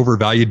really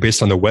overvalued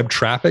based on the web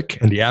traffic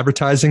and the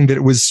advertising that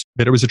it was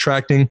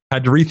attracting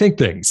had to rethink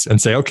things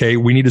and say, okay,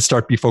 we need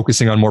to be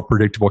focusing on more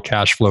predictable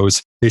cash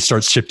flows. They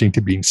start shifting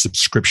to being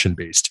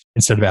subscription-based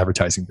instead of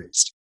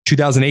advertising-based.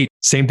 2008,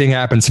 same thing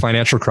happens,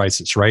 financial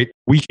crisis, right?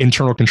 Weak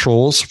internal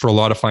controls for a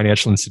lot of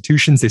financial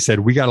institutions. They said,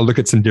 we got to look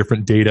at some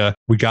different data.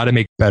 We got to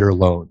make better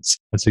loans.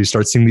 And so you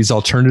start seeing these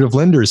alternative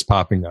lenders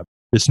popping up.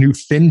 This new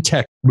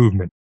fintech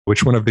movement,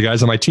 which one of the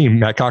guys on my team,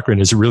 Matt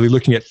Cochran, is really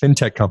looking at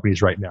fintech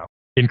companies right now.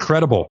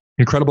 Incredible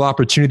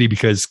opportunity,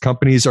 because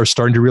companies are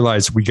starting to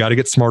realize we got to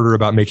get smarter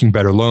about making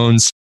better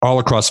loans all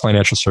across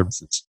financial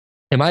services.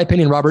 In my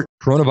opinion, Robert,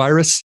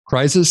 coronavirus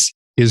crisis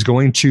is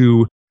going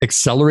to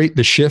accelerate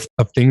the shift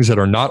of things that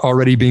are not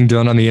already being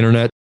done on the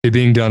internet to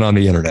being done on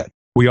the internet.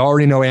 We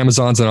already know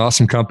Amazon's an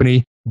awesome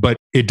company, but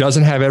it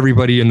doesn't have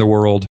everybody in the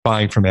world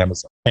buying from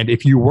Amazon. And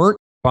if you weren't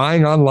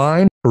buying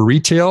online for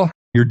retail,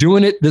 you're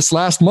doing it this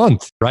last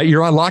month, right?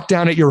 You're on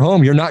lockdown at your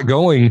home. You're not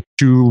going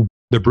to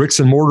the bricks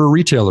and mortar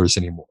retailers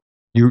anymore.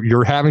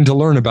 You're having to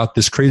learn about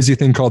this crazy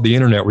thing called the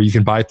internet, where you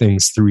can buy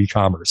things through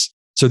e-commerce.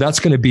 So that's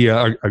going to be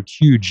a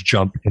huge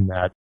jump in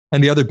that.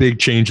 And the other big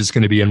change is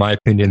going to be, in my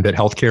opinion, that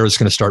healthcare is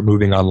going to start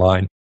moving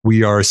online.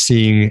 We are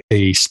seeing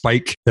a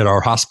spike that our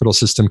hospital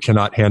system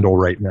cannot handle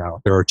right now.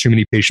 There are too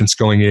many patients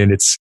going in.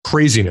 It's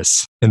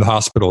craziness in the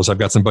hospitals. I've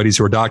got some buddies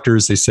who are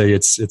doctors. They say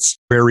it's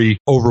very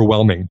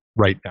overwhelming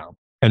right now.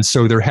 And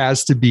so there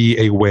has to be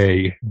a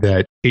way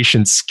that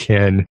patients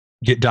can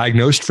get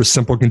diagnosed for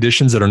simple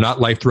conditions that are not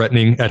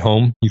life-threatening at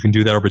home. You can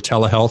do that over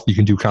telehealth. You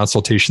can do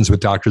consultations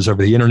with doctors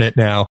over the internet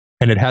now.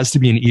 And it has to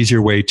be an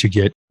easier way to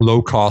get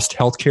low-cost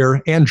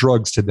healthcare and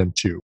drugs to them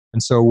too.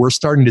 And so we're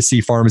starting to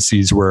see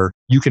pharmacies where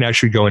you can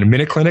actually go into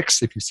minute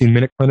clinics. If you've seen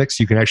minute clinics,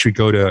 you can actually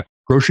go to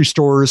grocery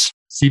stores,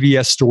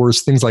 CVS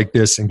stores, things like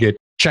this, and get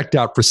checked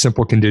out for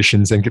simple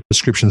conditions and get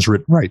prescriptions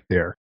written right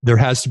there. There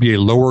has to be a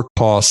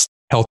lower-cost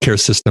healthcare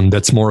system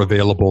that's more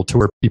available to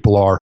where people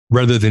are,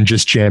 rather than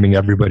just jamming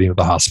everybody into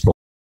the hospital.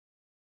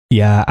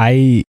 Yeah,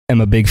 I am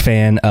a big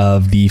fan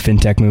of the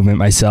fintech movement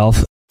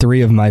myself.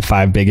 3 of my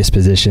 5 biggest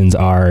positions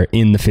are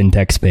in the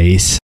fintech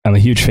space. I'm a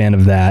huge fan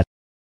of that.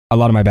 A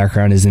lot of my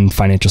background is in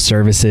financial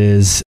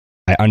services.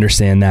 I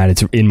understand that.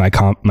 It's in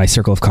my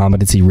circle of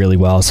competency really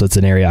well. So it's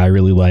an area I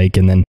really like.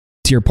 And then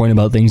to your point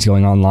about things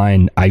going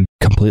online, I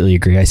completely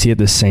agree. I see it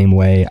the same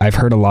way. I've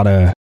heard a lot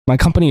of my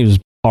company was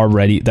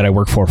already that I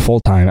work for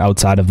full-time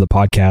outside of the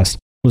podcast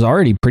was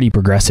already pretty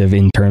progressive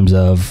in terms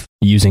of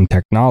using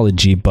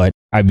technology. But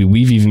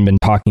we've even been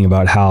talking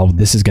about how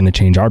this is going to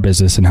change our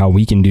business and how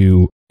we can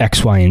do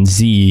X, Y, and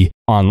Z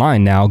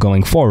online now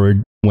going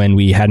forward when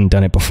we hadn't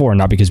done it before.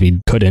 Not because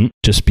we couldn't,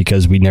 just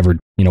because we never,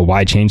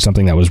 why change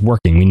something that was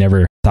working? We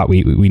never thought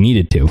we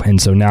needed to.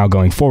 And so now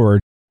going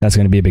forward, that's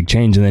going to be a big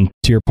change. And then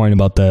to your point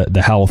about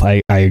the health,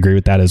 I agree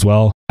with that as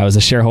well. I was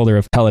a shareholder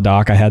of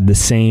Teladoc. I had the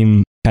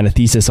same kind of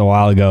thesis a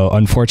while ago.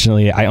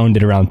 Unfortunately, I owned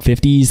it around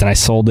 50s and I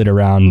sold it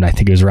around, I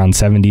think it was around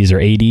 70s or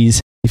 80s.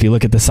 If you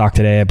look at the stock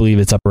today, I believe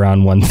it's up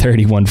around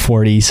 130,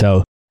 140.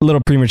 So a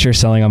little premature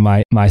selling on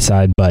my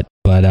side, but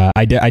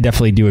I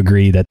definitely do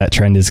agree that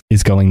trend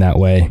is going that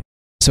way.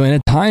 So in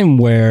a time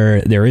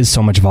where there is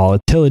so much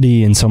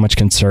volatility and so much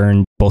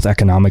concern, both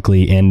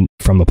economically and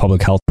from a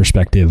public health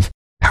perspective,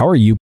 how are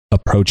you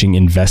approaching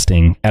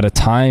investing at a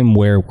time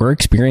where we're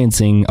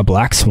experiencing a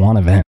black swan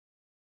event?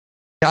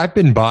 I've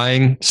been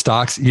buying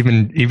stocks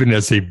even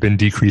as they've been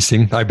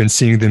decreasing. I've been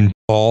seeing them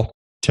fall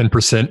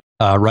 10%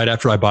 right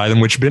after I buy them,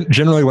 which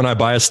generally when I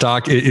buy a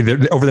stock,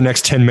 over the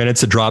next 10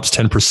 minutes, it drops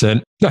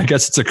 10%. I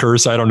guess it's a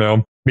curse. I don't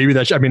know. Maybe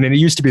and it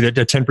used to be that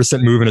a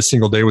 10% move in a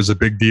single day was a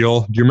big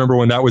deal. Do you remember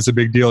when that was a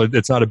big deal?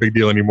 It's not a big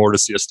deal anymore to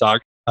see a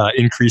stock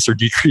increase or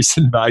decrease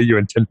in value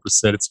in 10%.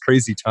 It's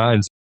crazy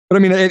times. But I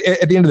mean,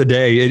 at the end of the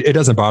day, it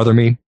doesn't bother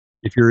me.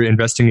 If you're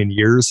investing in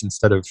years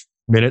instead of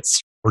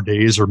minutes or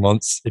days or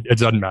months, it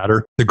doesn't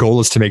matter. The goal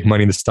is to make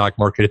money in the stock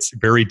market. It's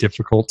very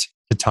difficult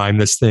to time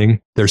this thing.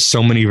 There's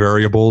so many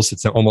variables.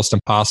 It's almost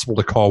impossible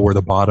to call where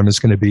the bottom is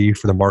going to be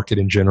for the market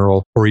in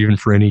general, or even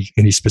for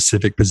any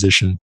specific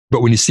position.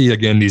 But when you see,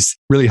 again, these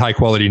really high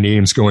quality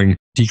names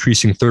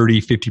decreasing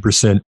 30,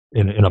 50%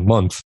 in a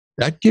month,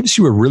 that gives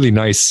you a really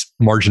nice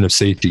margin of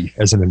safety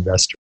as an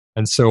investor.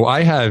 And so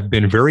I have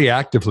been very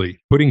actively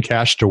putting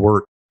cash to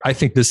work. I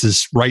think this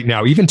is right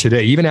now, even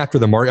today, even after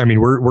the market. I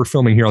mean, we're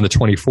filming here on the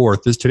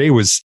 24th. Today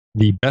was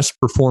the best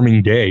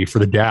performing day for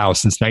the Dow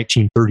since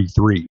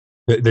 1933.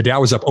 The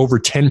Dow was up over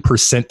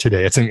 10%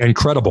 today. It's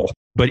incredible.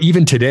 But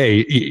even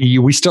today,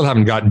 we still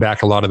haven't gotten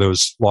back a lot of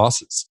those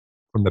losses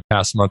from the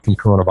past month from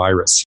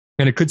coronavirus.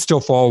 And it could still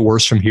fall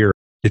worse from here,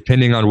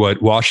 depending on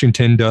what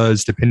Washington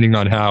does, depending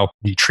on how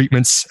the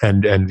treatments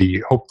and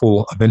the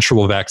hopeful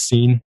eventual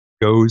vaccine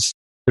goes.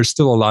 There's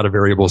still a lot of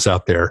variables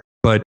out there.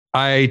 But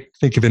I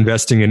think of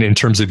investing in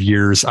terms of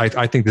years.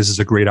 I think this is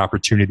a great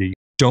opportunity.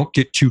 Don't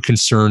get too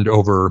concerned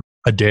over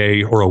a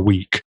day or a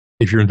week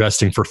if you're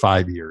investing for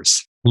 5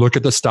 years. Look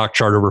at the stock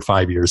chart over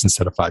 5 years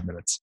instead of 5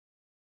 minutes.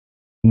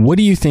 What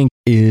do you think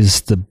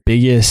is the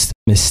biggest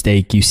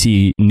mistake you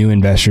see new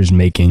investors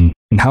making?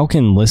 And how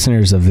can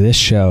listeners of this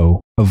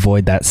show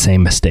avoid that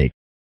same mistake?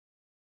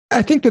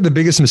 I think that the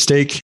biggest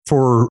mistake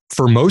for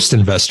most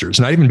investors,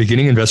 not even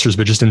beginning investors,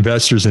 but just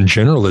investors in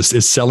general,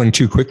 is selling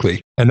too quickly.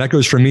 And that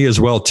goes for me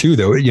as well, too,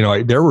 though.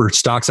 There were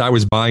stocks I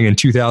was buying in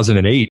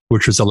 2008,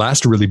 which was the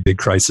last really big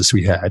crisis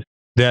we had,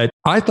 that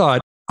I thought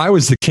I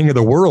was the king of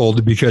the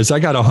world because I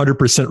got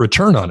 100%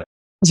 return on it.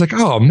 I was like,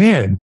 oh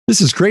man,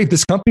 this is great.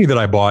 This company that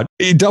I bought,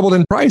 it doubled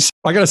in price.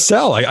 I got to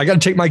sell. I got to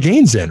take my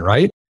gains in,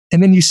 right?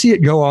 And then you see it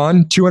go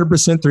on 200%,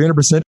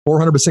 300%,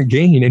 400%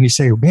 gain. And you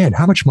say, man,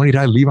 how much money did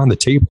I leave on the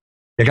table?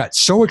 I got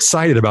so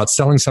excited about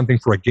selling something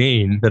for a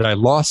gain that I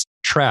lost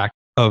track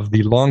of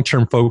the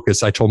long-term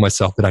focus I told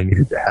myself that I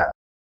needed to have.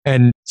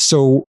 And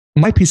so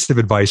my piece of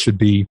advice would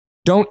be,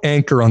 don't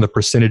anchor on the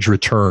percentage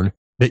return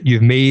that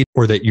you've made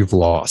or that you've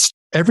lost.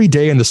 Every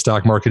day in the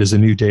stock market is a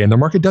new day, and the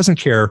market doesn't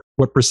care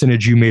what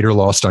percentage you made or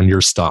lost on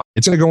your stock.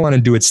 It's going to go on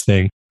and do its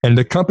thing. And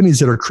the companies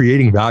that are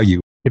creating value,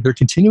 if they're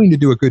continuing to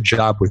do a good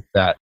job with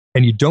that,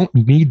 and you don't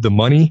need the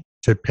money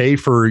to pay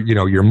for,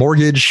 your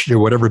mortgage or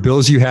whatever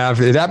bills you have,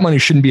 that money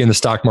shouldn't be in the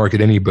stock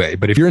market anyway.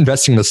 But if you're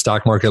investing in the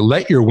stock market,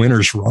 let your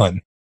winners run.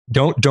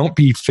 Don't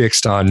be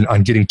fixed on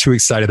getting too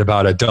excited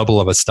about a double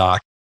of a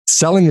stock.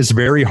 Selling is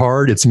very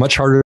hard. It's much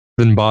harder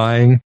than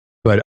buying.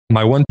 But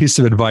my one piece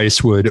of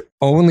advice would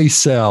only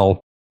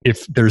sell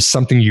if there's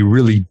something you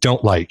really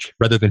don't like,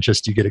 rather than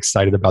just you get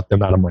excited about the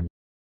amount of money.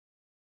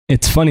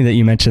 It's funny that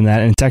you mentioned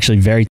that, and it's actually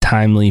very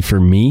timely for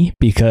me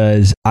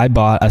because I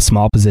bought a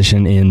small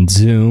position in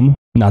Zoom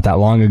not that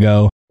long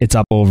ago. It's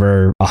up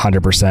over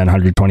 100%,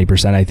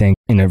 120%, I think,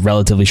 in a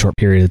relatively short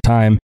period of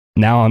time.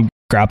 Now I'm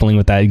grappling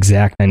with that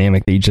exact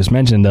dynamic that you just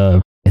mentioned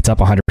of it's up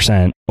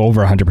 100%,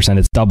 over 100%,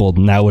 it's doubled.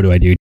 Now what do I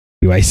do?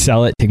 Do I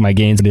sell it, take my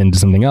gains into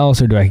something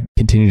else, or do I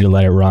continue to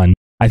let it run?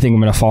 I think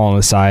I'm going to fall on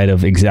the side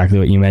of exactly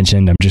what you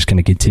mentioned. I'm just going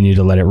to continue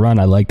to let it run.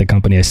 I like the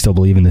company. I still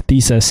believe in the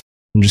thesis.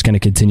 I'm just going to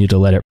continue to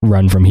let it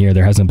run from here.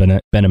 There hasn't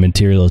been a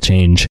material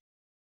change.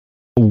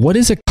 What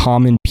is a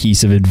common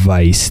piece of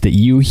advice that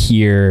you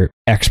hear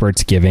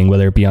experts giving,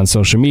 whether it be on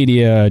social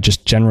media,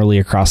 just generally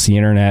across the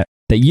internet,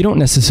 that you don't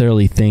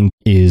necessarily think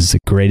is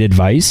great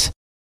advice?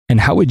 And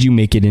how would you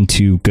make it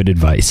into good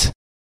advice?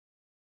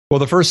 Well,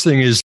 the first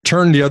thing is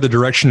turn the other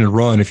direction and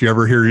run. If you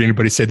ever hear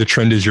anybody say the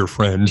trend is your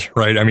friend,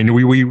 right? I mean,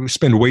 we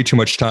spend way too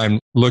much time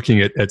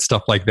looking at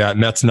stuff like that.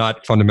 And that's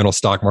not fundamental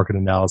stock market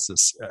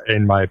analysis,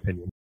 in my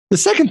opinion. The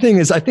second thing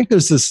is I think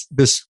there's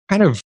this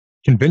kind of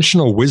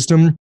conventional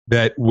wisdom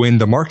that when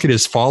the market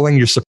is falling,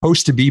 you're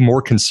supposed to be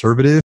more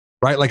conservative,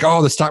 right? Like,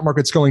 oh, the stock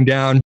market's going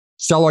down,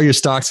 sell all your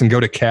stocks and go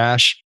to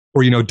cash,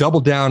 or, double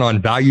down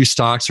on value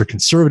stocks or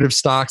conservative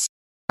stocks.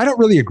 I don't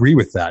really agree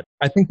with that.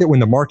 I think that when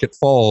the market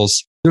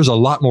falls, there's a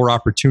lot more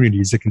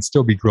opportunities that can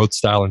still be growth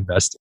style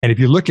investing. And if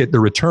you look at the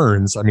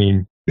returns, I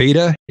mean,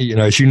 beta,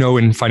 as you know,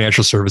 in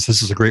financial services,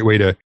 this is a great way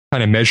to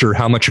kind of measure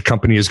how much a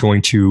company is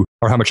going to,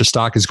 or how much a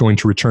stock is going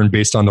to return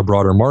based on the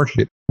broader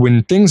market.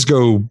 When things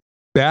go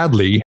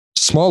badly,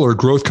 smaller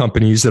growth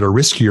companies that are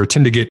riskier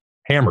tend to get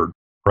hammered,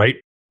 right?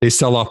 They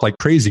sell off like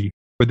crazy.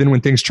 But then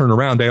when things turn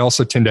around, they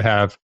also tend to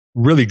have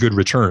really good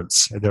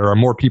returns. There are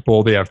more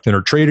people, they have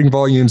thinner trading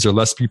volumes, there are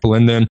less people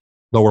in them,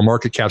 lower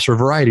market caps for a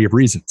variety of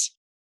reasons.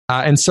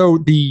 And so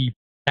the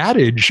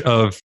adage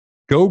of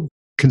go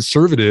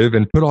conservative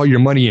and put all your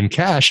money in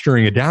cash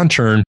during a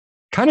downturn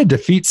kind of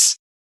defeats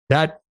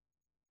the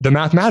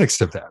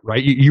mathematics of that,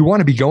 right? You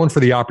want to be going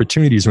for the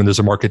opportunities when there's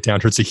a market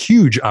downturn. It's a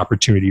huge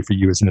opportunity for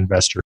you as an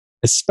investor,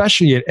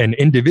 especially an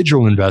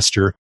individual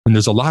investor when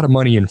there's a lot of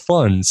money in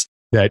funds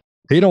that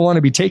they don't want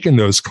to be taking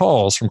those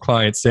calls from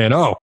clients saying,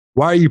 oh,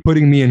 why are you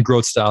putting me in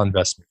growth style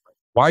investment?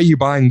 Why are you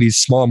buying these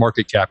small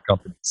market cap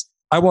companies?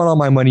 I want all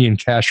my money in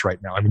cash right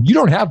now. I mean, you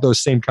don't have those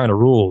same kind of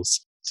rules.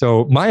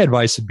 So my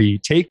advice would be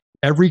take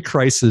every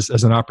crisis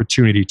as an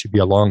opportunity to be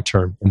a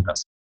long-term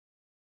investor.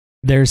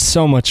 There's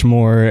so much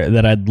more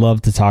that I'd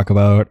love to talk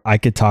about. I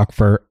could talk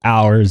for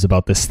hours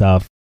about this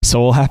stuff.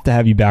 So we'll have to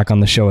have you back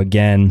on the show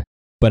again.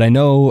 But I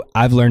know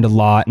I've learned a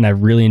lot and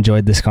I've really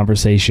enjoyed this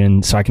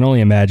conversation. So I can only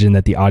imagine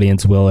that the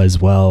audience will as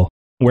well.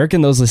 Where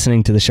can those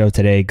listening to the show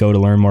today go to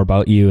learn more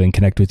about you and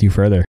connect with you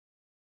further?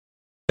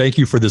 Thank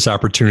you for this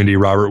opportunity,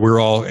 Robert.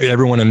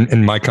 Everyone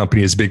in my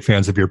company is big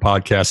fans of your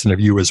podcast and of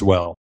you as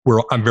well.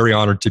 I'm very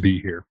honored to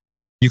be here.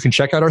 You can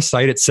check out our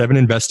site at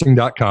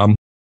 7investing.com.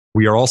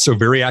 We are also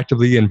very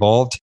actively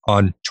involved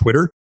on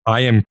Twitter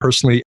I am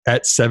personally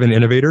at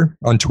 7Innovator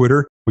on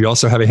Twitter. We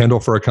also have a handle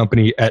for our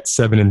company at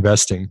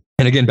 7Investing.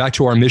 And again, back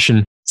to our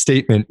mission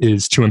statement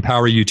is to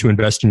empower you to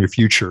invest in your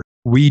future.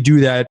 We do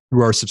that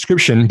through our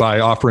subscription by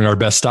offering our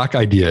best stock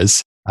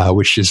ideas,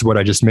 which is what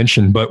I just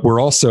mentioned. But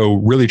we're also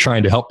really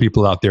trying to help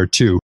people out there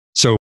too.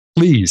 So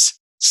please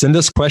send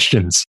us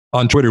questions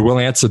on Twitter. We'll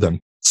answer them.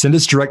 Send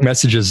us direct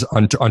messages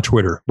on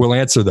Twitter. We'll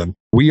answer them.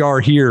 We are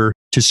here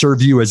to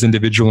serve you as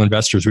individual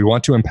investors. We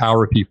want to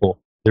empower people.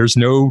 There's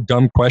no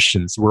dumb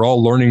questions. We're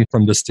all learning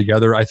from this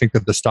together. I think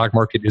that the stock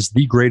market is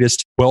the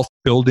greatest wealth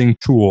building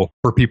tool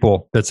for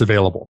people that's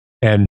available.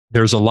 And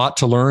there's a lot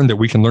to learn that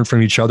we can learn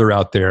from each other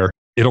out there.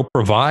 It'll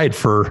provide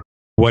for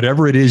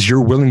whatever it is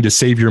you're willing to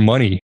save your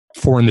money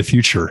for in the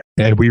future.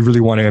 And we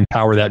really want to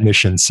empower that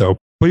mission. So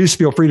please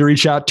feel free to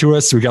reach out to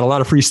us. We got a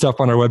lot of free stuff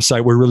on our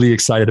website. We're really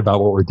excited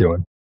about what we're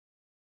doing.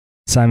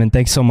 Simon,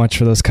 thanks so much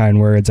for those kind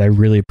words. I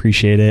really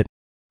appreciate it.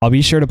 I'll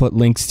be sure to put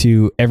links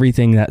to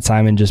everything that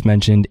Simon just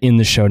mentioned in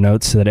the show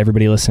notes so that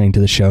everybody listening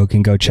to the show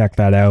can go check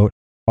that out.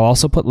 I'll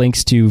also put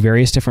links to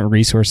various different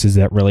resources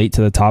that relate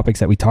to the topics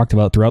that we talked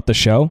about throughout the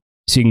show,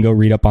 so you can go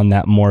read up on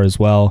that more as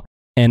well.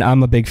 And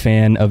I'm a big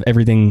fan of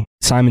everything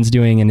Simon's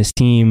doing and his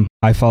team.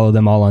 I follow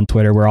them all on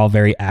Twitter. We're all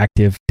very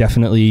active.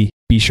 Definitely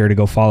be sure to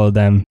go follow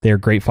them. They're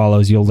great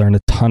follows. You'll learn a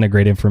ton of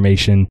great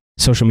information.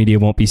 Social media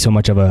won't be so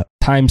much of a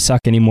time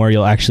suck anymore.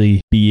 You'll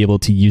actually be able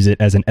to use it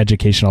as an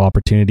educational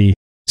opportunity.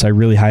 So I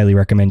really highly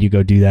recommend you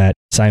go do that.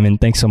 Simon,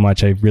 thanks so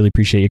much. I really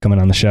appreciate you coming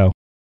on the show.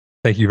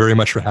 Thank you very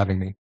much for having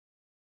me.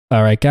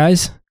 All right,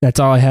 guys, that's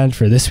all I had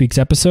for this week's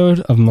episode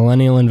of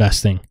Millennial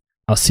Investing.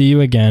 I'll see you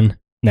again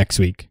next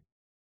week.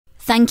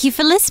 Thank you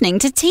for listening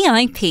to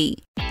TIP.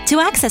 To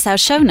access our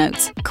show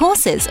notes,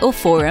 courses, or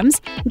forums,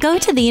 go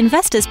to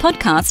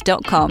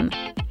theinvestorspodcast.com.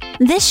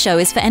 This show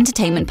is for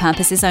entertainment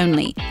purposes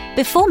only.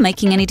 Before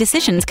making any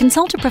decisions,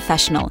 consult a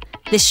professional.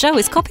 This show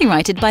is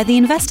copyrighted by the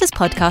Investors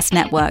Podcast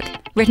Network.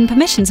 Written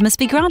permissions must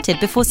be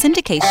granted before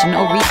syndication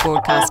or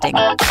rebroadcasting.